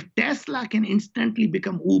 And if Tesla can instantly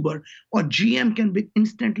become Uber, or GM can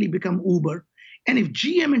instantly become Uber, and if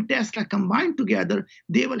GM and Tesla combine together,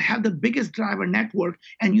 they will have the biggest driver network,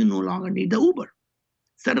 and you no longer need the Uber.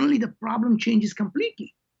 Suddenly, the problem changes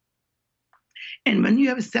completely. And when you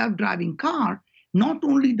have a self-driving car, not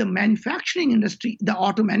only the manufacturing industry, the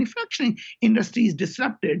auto manufacturing industry is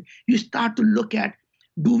disrupted, you start to look at,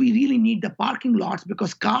 do we really need the parking lots?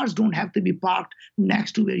 Because cars don't have to be parked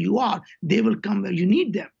next to where you are. They will come where you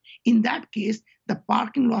need them. In that case, the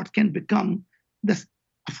parking lot can become the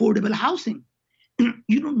affordable housing.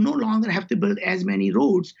 You don't no longer have to build as many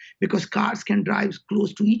roads because cars can drive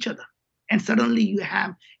close to each other. And suddenly you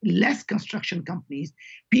have less construction companies.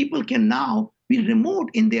 People can now be remote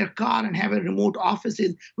in their car and have a remote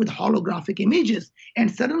offices with holographic images. And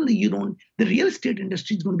suddenly the real estate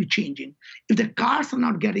industry is going to be changing. If the cars are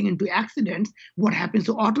not getting into accidents, what happens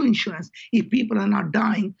to auto insurance? If people are not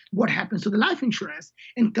dying, what happens to the life insurance?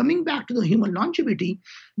 And coming back to the human longevity,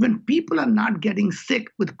 when people are not getting sick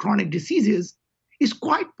with chronic diseases, it's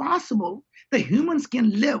quite possible that humans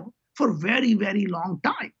can live for a very, very long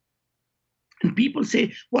time. And people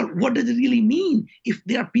say, well, what does it really mean if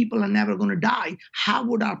there are people are never going to die? How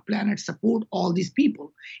would our planet support all these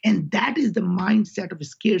people? And that is the mindset of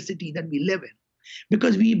scarcity that we live in,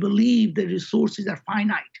 because we believe the resources are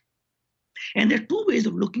finite. And there are two ways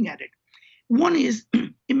of looking at it. One is,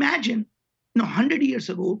 imagine, 100 years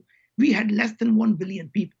ago, we had less than 1 billion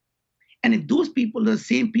people. And if those people, the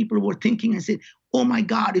same people were thinking and said, oh my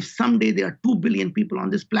God, if someday there are 2 billion people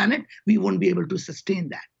on this planet, we won't be able to sustain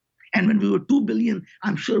that. And when we were 2 billion,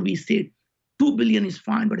 I'm sure we said 2 billion is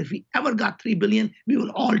fine, but if we ever got 3 billion, we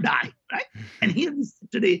will all die, right? And here we sit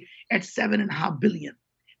today at 7.5 billion.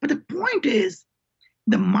 But the point is,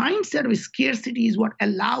 the mindset of scarcity is what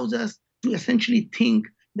allows us to essentially think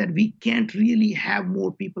that we can't really have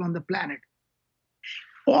more people on the planet.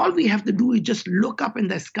 All we have to do is just look up in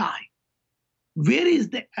the sky. Where is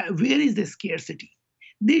the scarcity?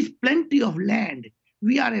 There's plenty of land.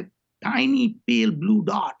 We are a tiny pale blue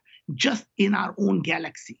dot just in our own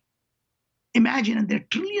galaxy. Imagine, and there are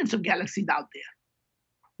trillions of galaxies out there.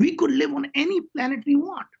 We could live on any planet we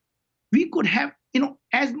want. We could have,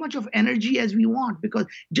 as much of energy as we want, because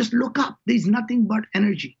just look up, there's nothing but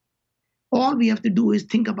energy. All we have to do is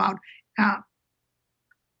think about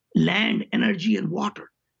land, energy, and water.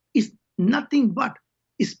 It's nothing but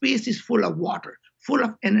space is full of water, full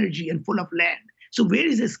of energy, and full of land. So where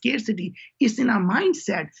is the scarcity? It's in our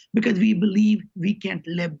mindset because we believe we can't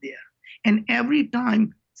live there. And every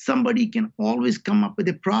time somebody can always come up with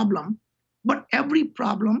a problem, but every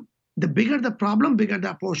problem, the bigger the problem, bigger the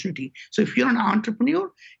opportunity. So if you're an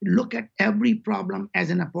entrepreneur, look at every problem as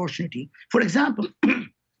an opportunity. For example,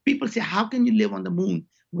 people say, how can you live on the moon?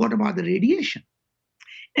 What about the radiation?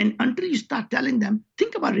 And until you start telling them,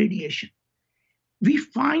 think about radiation. We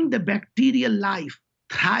find the bacterial life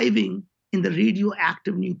thriving in the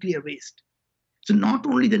radioactive nuclear waste. So not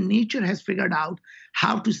only the nature has figured out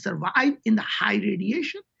how to survive in the high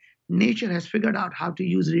radiation, nature has figured out how to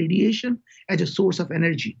use radiation as a source of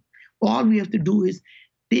energy. All we have to do is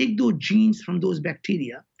take those genes from those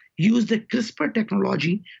bacteria, use the CRISPR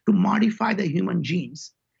technology to modify the human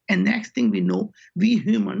genes. And next thing we know, we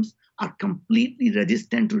humans are completely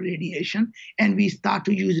resistant to radiation, and we start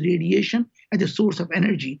to use radiation as a source of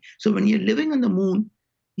energy. So when you're living on the moon,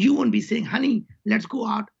 you won't be saying, honey, let's go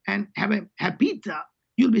out and have pizza.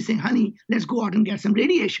 You'll be saying, honey, let's go out and get some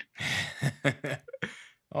radiation.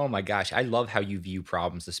 Oh my gosh, I love how you view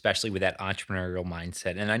problems, especially with that entrepreneurial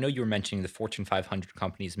mindset. And I know you were mentioning the Fortune 500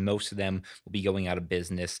 companies, most of them will be going out of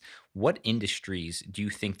business. What industries do you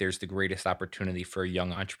think there's the greatest opportunity for a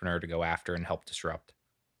young entrepreneur to go after and help disrupt?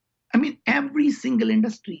 I mean, every single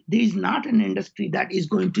industry, there is not an industry that is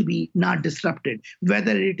going to be not disrupted,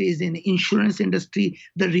 whether it is in the insurance industry,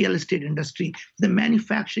 the real estate industry, the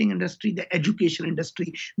manufacturing industry, the education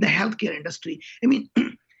industry, the healthcare industry. I mean,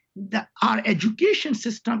 our education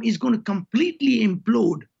system is going to completely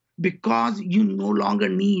implode because you no longer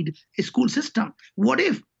need a school system. What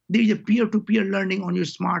if there is a peer-to-peer learning on your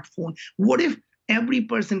smartphone? What if every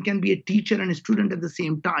person can be a teacher and a student at the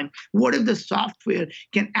same time? What if the software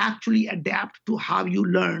can actually adapt to how you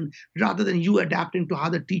learn rather than you adapting to how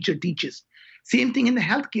the teacher teaches? Same thing in the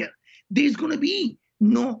healthcare. There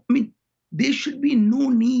should be no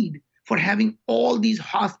need for having all these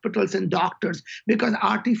hospitals and doctors, because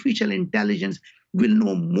artificial intelligence will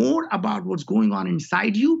know more about what's going on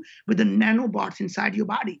inside you with the nanobots inside your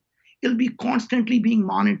body. It'll be constantly being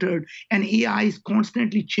monitored, and AI is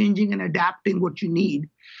constantly changing and adapting what you need.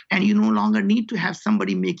 And you no longer need to have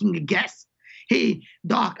somebody making a guess. Hey,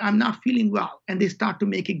 doc, I'm not feeling well. And they start to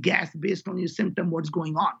make a guess based on your symptom, what's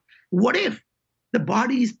going on. What if the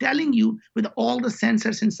body is telling you with all the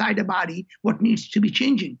sensors inside the body what needs to be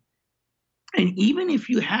changing? And even if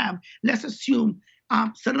you have, let's assume,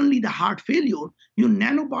 suddenly the heart failure, your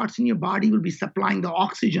nanobots in your body will be supplying the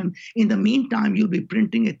oxygen. In the meantime, you'll be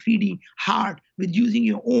printing a 3D heart with using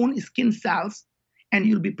your own skin cells, and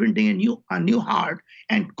you'll be printing a new heart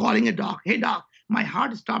and calling a doc. Hey, doc, my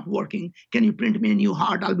heart stopped working. Can you print me a new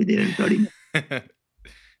heart? I'll be there in 30 minutes.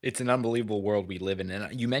 It's an unbelievable world we live in.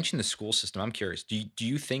 And you mentioned the school system. I'm curious, do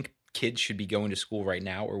you think kids should be going to school right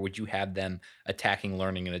now, or would you have them attacking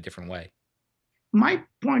learning in a different way? My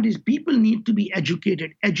point is people need to be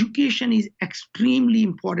educated. Education is extremely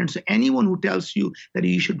important. So anyone who tells you that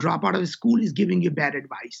you should drop out of school is giving you bad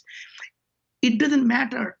advice. It doesn't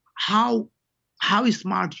matter how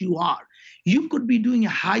smart you are. You could be doing a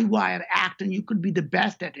high wire act and you could be the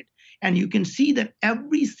best at it. And you can see that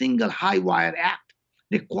every single high wire act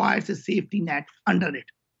requires a safety net under it.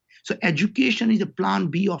 So education is a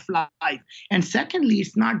plan B of life. And secondly,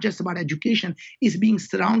 it's not just about education. It's being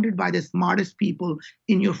surrounded by the smartest people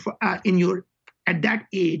in your at that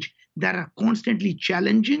age that are constantly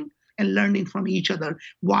challenging and learning from each other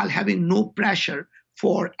while having no pressure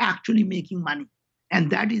for actually making money.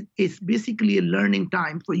 And that is basically a learning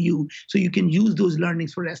time for you, so you can use those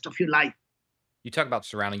learnings for the rest of your life. You talk about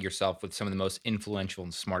surrounding yourself with some of the most influential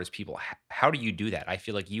and smartest people. How do you do that? I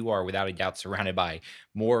feel like you are, without a doubt, surrounded by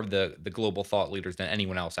more of the global thought leaders than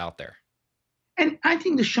anyone else out there. And I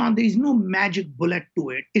think, Sean, there is no magic bullet to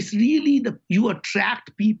it. It's really you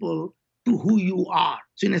attract people to who you are.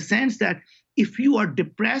 So in a sense that if you are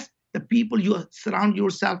depressed, the people you surround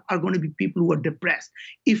yourself are going to be people who are depressed.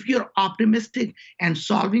 If you're optimistic and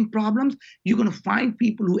solving problems, you're going to find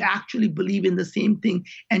people who actually believe in the same thing,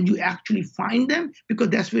 and you actually find them because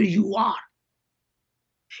that's where you are.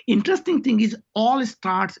 Interesting thing is all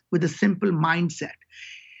starts with a simple mindset.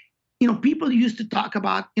 People used to talk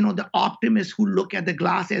about, the optimists who look at the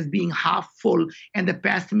glass as being half full and the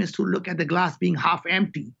pessimists who look at the glass being half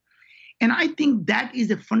empty. And I think that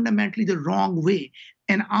is fundamentally the wrong way.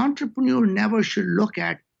 An entrepreneur never should look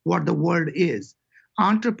at what the world is.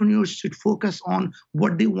 Entrepreneurs should focus on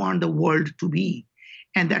what they want the world to be.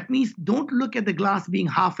 And that means don't look at the glass being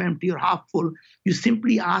half empty or half full. You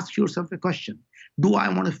simply ask yourself a question: do I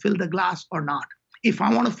want to fill the glass or not? If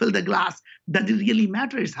I want to fill the glass, does it really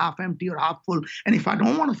matter it's half empty or half full? And if I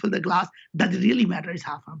don't want to fill the glass, does it really matter it's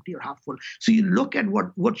half empty or half full? So you look at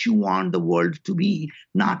what you want the world to be,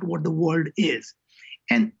 not what the world is.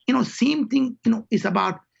 And same thing, is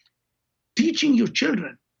about teaching your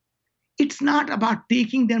children. It's not about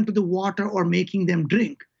taking them to the water or making them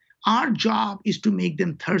drink. Our job is to make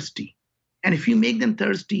them thirsty. And if you make them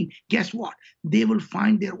thirsty, guess what? They will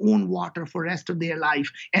find their own water for the rest of their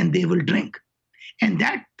life and they will drink. And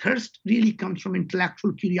that thirst really comes from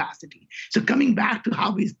intellectual curiosity. So coming back to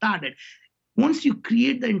how we started, once you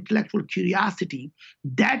create the intellectual curiosity,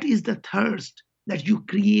 that is the thirst that you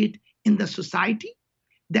create in the society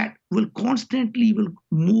that will constantly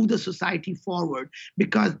move the society forward,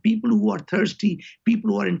 because people who are thirsty,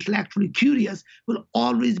 people who are intellectually curious will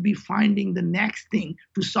always be finding the next thing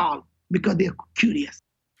to solve because they're curious.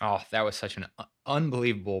 Oh, that was such an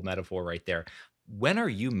unbelievable metaphor right there. When are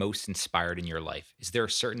you most inspired in your life? Is there a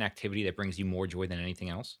certain activity that brings you more joy than anything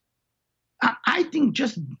else? I think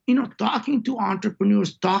just, talking to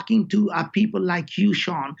entrepreneurs, talking to people like you,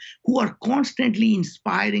 Sean, who are constantly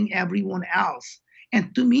inspiring everyone else.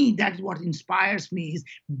 And to me, that's what inspires me, is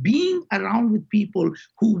being around with people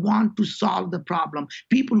who want to solve the problem,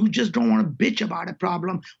 people who just don't want to bitch about a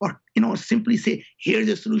problem or, simply say, here's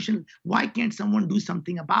the solution. Why can't someone do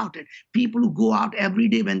something about it? People who go out every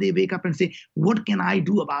day when they wake up and say, what can I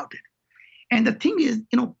do about it? And the thing is,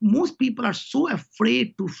 most people are so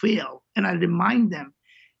afraid to fail. And I remind them,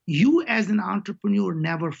 you as an entrepreneur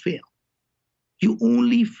never fail. You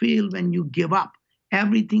only fail when you give up.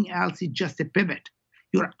 Everything else is just a pivot.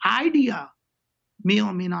 Your idea may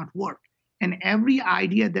or may not work. And every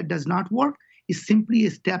idea that does not work is simply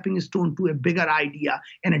a stepping stone to a bigger idea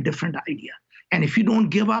and a different idea. And if you don't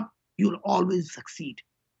give up, you'll always succeed.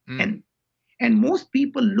 And most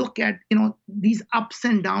people look at, these ups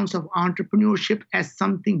and downs of entrepreneurship as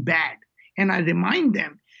something bad. And I remind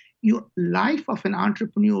them, your life of an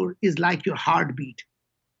entrepreneur is like your heartbeat.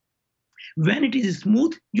 When it is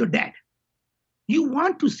smooth, you're dead. You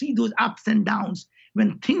want to see those ups and downs.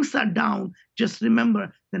 When things are down, just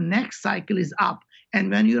remember the next cycle is up. And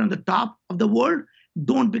when you're on the top of the world,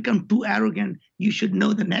 don't become too arrogant. You should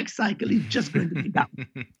know the next cycle is just going to be down.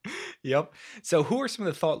 Yep. So who are some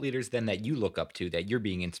of the thought leaders then that you look up to, that you're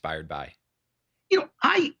being inspired by?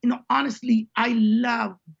 Honestly, I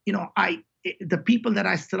love, the people that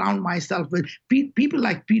I surround myself with, people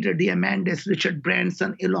like Peter Diamandis, Richard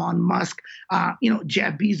Branson, Elon Musk,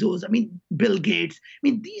 Jeff Bezos, Bill Gates.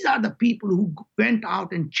 These are the people who went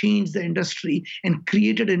out and changed the industry and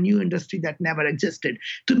created a new industry that never existed.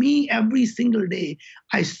 To me, every single day,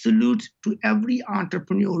 I salute to every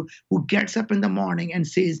entrepreneur who gets up in the morning and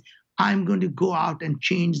says, I'm going to go out and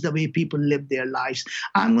change the way people live their lives.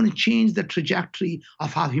 I'm going to change the trajectory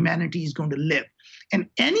of how humanity is going to live. And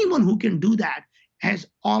anyone who can do that has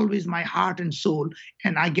always my heart and soul,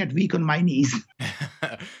 and I get weak on my knees.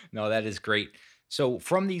 No, that is great. So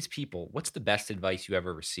from these people, what's the best advice you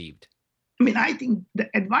ever received? I think the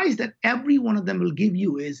advice that every one of them will give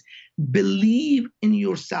you is believe in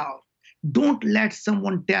yourself. Don't let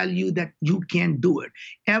someone tell you that you can't do it.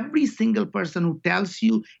 Every single person who tells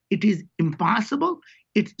you it is impossible,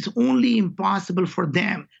 it's only impossible for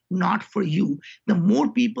them, not for you. The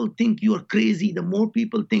more people think you are crazy, the more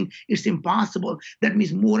people think it's impossible. That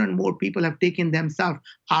means more and more people have taken themselves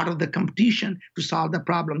out of the competition to solve the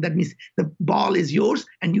problem. That means the ball is yours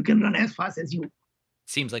and you can run as fast as you.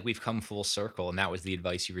 Seems like we've come full circle, and that was the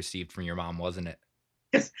advice you received from your mom, wasn't it?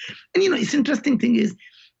 Yes. And it's interesting thing is,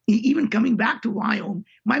 even coming back to Wyoming,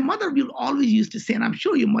 my mother will always used to say, and I'm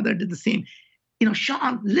sure your mother did the same,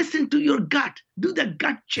 Sean, listen to your gut. Do the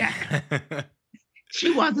gut check.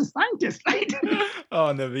 She was a scientist, right?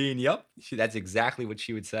 Oh, Naveen, yep. That's exactly what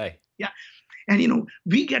she would say. Yeah. And,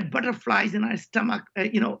 we get butterflies in our stomach,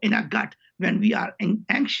 in our gut when we are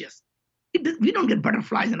anxious. We don't get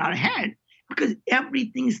butterflies in our head because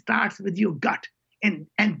everything starts with your gut. And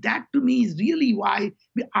that to me is really why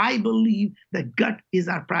I believe the gut is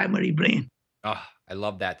our primary brain. Oh, I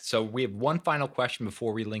love that. So we have one final question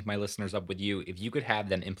before we link my listeners up with you. If you could have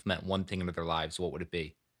them implement one thing into their lives, what would it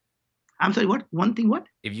be? I'm sorry, what? One thing what?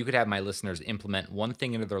 If you could have my listeners implement one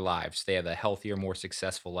thing into their lives, they have a healthier, more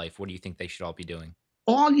successful life, what do you think they should all be doing?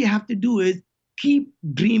 all you have to do is keep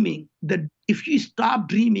dreaming. That if you stop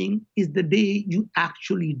dreaming is the day you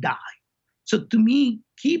actually die. So to me,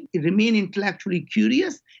 remain intellectually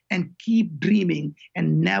curious and keep dreaming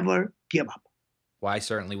and never give up. Well, I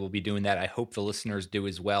certainly will be doing that. I hope the listeners do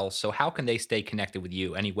as well. So how can they stay connected with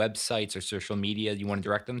you? Any websites or social media you want to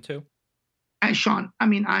direct them to? And Sean, I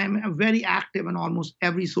mean, I am very active on almost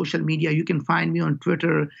every social media. You can find me on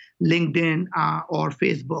Twitter, LinkedIn, or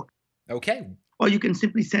Facebook. Okay. Or you can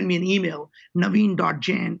simply send me an email,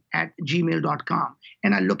 naveen.jain@gmail.com,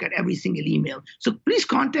 and I look at every single email. So please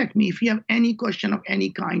contact me if you have any question of any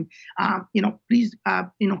kind. Please,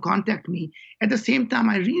 contact me. At the same time,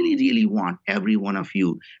 I really, really want every one of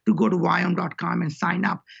you to go to viome.com and sign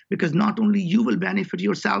up, because not only you will benefit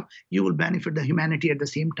yourself, you will benefit the humanity at the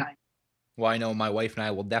same time. Well, I know my wife and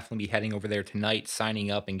I will definitely be heading over there tonight, signing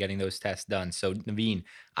up and getting those tests done. So, Naveen,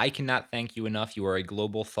 I cannot thank you enough. You are a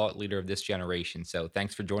global thought leader of this generation. So,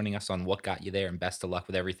 thanks for joining us on What Got You There, and best of luck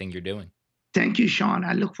with everything you're doing. Thank you, Sean.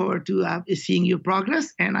 I look forward to seeing your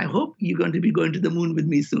progress, and I hope you're going to be going to the moon with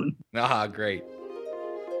me soon. Ah, great.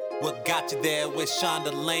 What got you there with Sean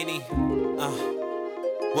Delaney?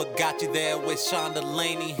 What got you there with Sean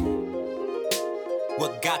Delaney?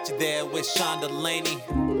 What got you there with Sean Delaney?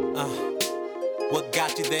 What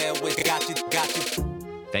got you there with got you.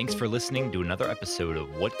 Thanks for listening to another episode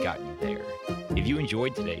of What Got You There. If you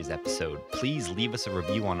enjoyed today's episode, please leave us a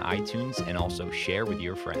review on iTunes and also share with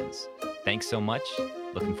your friends. Thanks so much.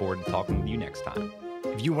 Looking forward to talking with you next time.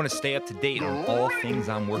 If you want to stay up to date on all things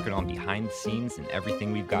I'm working on behind the scenes and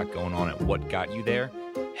everything we've got going on at What Got You There,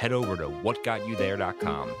 head over to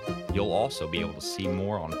whatgotyouthere.com. You'll also be able to see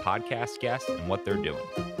more on podcast guests and what they're doing.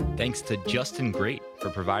 Thanks to Justin Great for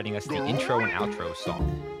providing us the intro and outro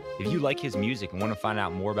song. If you like his music and want to find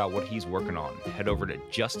out more about what he's working on, head over to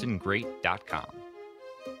justingreat.com.